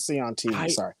we want to see on TV.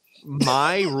 Sorry.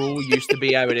 My rule used to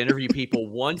be I would interview people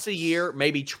once a year,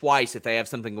 maybe twice if they have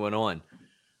something going on.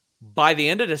 By the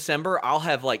end of December, I'll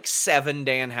have like 7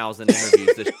 Danhausen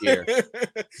interviews this year.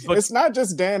 But it's not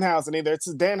just Danhausen either.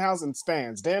 It's Danhausen's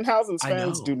fans. Danhausen's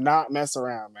fans do not mess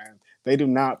around, man. They do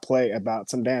not play about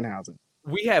some Danhausen.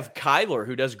 We have Kyler,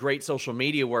 who does great social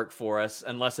media work for us,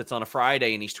 unless it's on a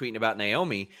Friday and he's tweeting about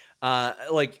Naomi. I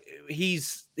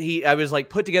was like,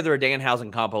 put together a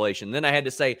Danhausen compilation. Then I had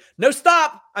to say, no,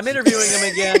 stop. I'm interviewing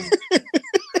him again.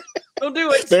 Don't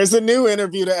do it. There's a new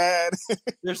interview to add.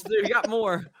 We got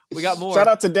more. Shout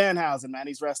out to Danhausen, man.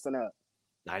 He's resting up.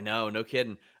 I know, no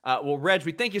kidding. Well, Reg,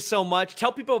 we thank you so much.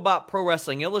 Tell people about Pro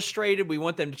Wrestling Illustrated. We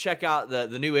want them to check out the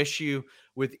new issue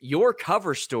with your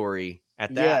cover story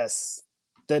at that. Yes.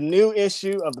 The new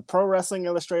issue of the Pro Wrestling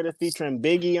Illustrated featuring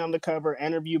Big E on the cover,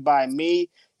 interview by me.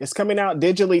 It's coming out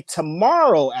digitally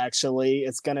tomorrow, actually.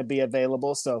 It's going to be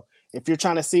available. So if you're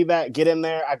trying to see that, get in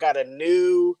there. I got a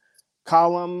new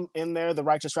column in there, the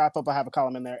Righteous Wrap Up. I have a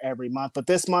column in there every month. But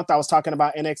this month I was talking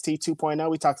about NXT 2.0.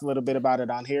 We talked a little bit about it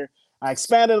on here. I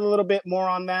expanded a little bit more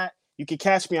on that. You can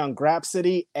catch me on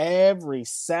Grapsity every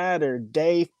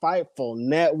Saturday, Fightful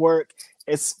Network.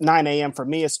 It's 9 a.m. for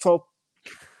me. It's 12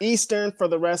 Eastern for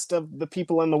the rest of the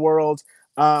people in the world.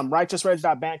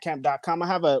 righteousreg.bandcamp.com. I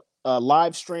have a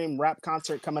live stream rap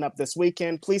concert coming up this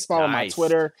weekend. Please follow my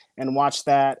Twitter and watch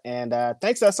that. And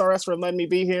thanks SRS for letting me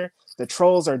be here. The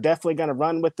trolls are definitely going to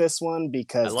run with this one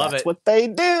because that's what they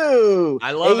do.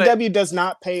 I love AEW does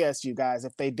not pay us, you guys.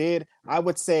 If they did, I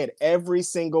would say it every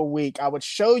single week. I would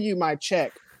show you my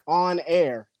check on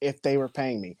air if they were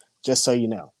paying me, just so you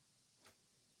know.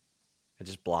 I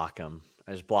just block them.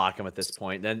 At this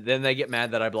point. Then they get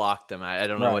mad that I blocked them. I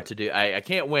don't know what to do. I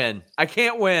can't win.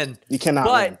 You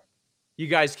cannot win. You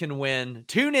guys can win.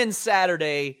 Tune in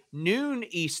Saturday, noon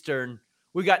Eastern.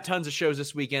 We got tons of shows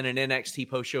this weekend and NXT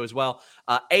post show as well.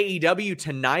 AEW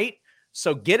tonight.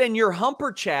 So get in your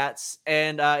Humper chats,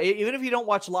 and even if you don't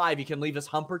watch live, you can leave us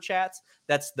Humper chats.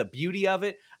 That's the beauty of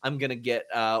it. I'm going to get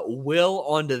Will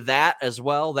onto that as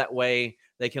well. That way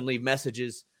they can leave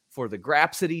messages for the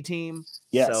Grapsity team.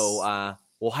 Yes. So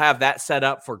we'll have that set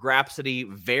up for Grapsity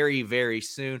very, very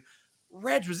soon.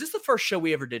 Reg, was this the first show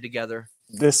we ever did together?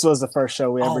 This was the first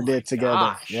show we ever did together.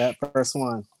 Gosh. Yeah, first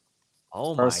one.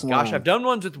 Oh first my gosh. one. I've done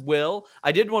ones with Will.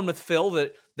 I did one with Phil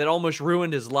that almost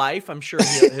ruined his life. I'm sure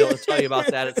he'll tell you about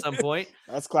that at some point.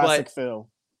 That's classic Phil.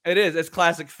 It is. It's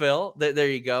classic Phil. There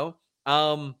you go.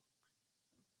 Tell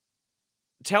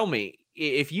me,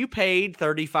 if you paid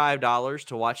 $35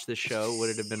 to watch this show, would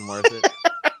it have been worth it?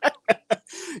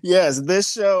 Yes, this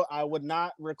show, I would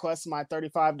not request my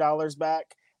 $35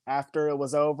 back after it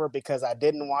was over because I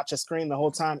didn't watch a screen the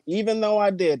whole time, even though I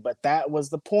did. But that was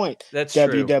the point. That's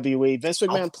WWE. true. Vince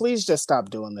McMahon, please just stop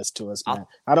doing this to us, man.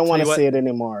 I don't want to see it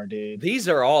anymore, dude. These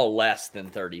are all less than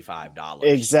 $35.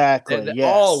 Exactly. They're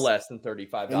yes. all less than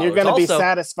 $35. And you're going to be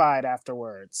satisfied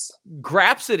afterwards.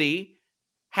 Grapsity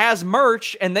has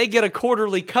merch, and they get a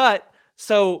quarterly cut.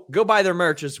 So go buy their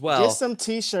merch as well. Get some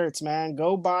t-shirts, man.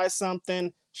 Go buy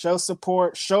something. Show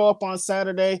support. Show up on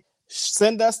Saturday.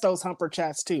 Send us those Humper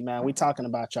chats too, man. We talking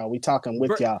about y'all. We talking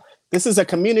with y'all. This is a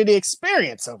community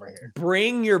experience over here.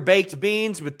 Bring your baked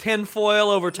beans with tinfoil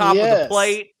over top of the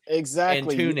plate. Exactly. And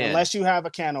tune in. Unless you have a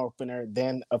can opener,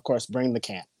 then of course bring the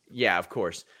can. Yeah, of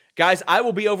course. Guys, I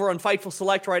will be over on Fightful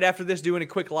Select right after this doing a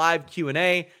quick live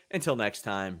Q&A. Until next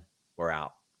time, we're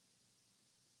out.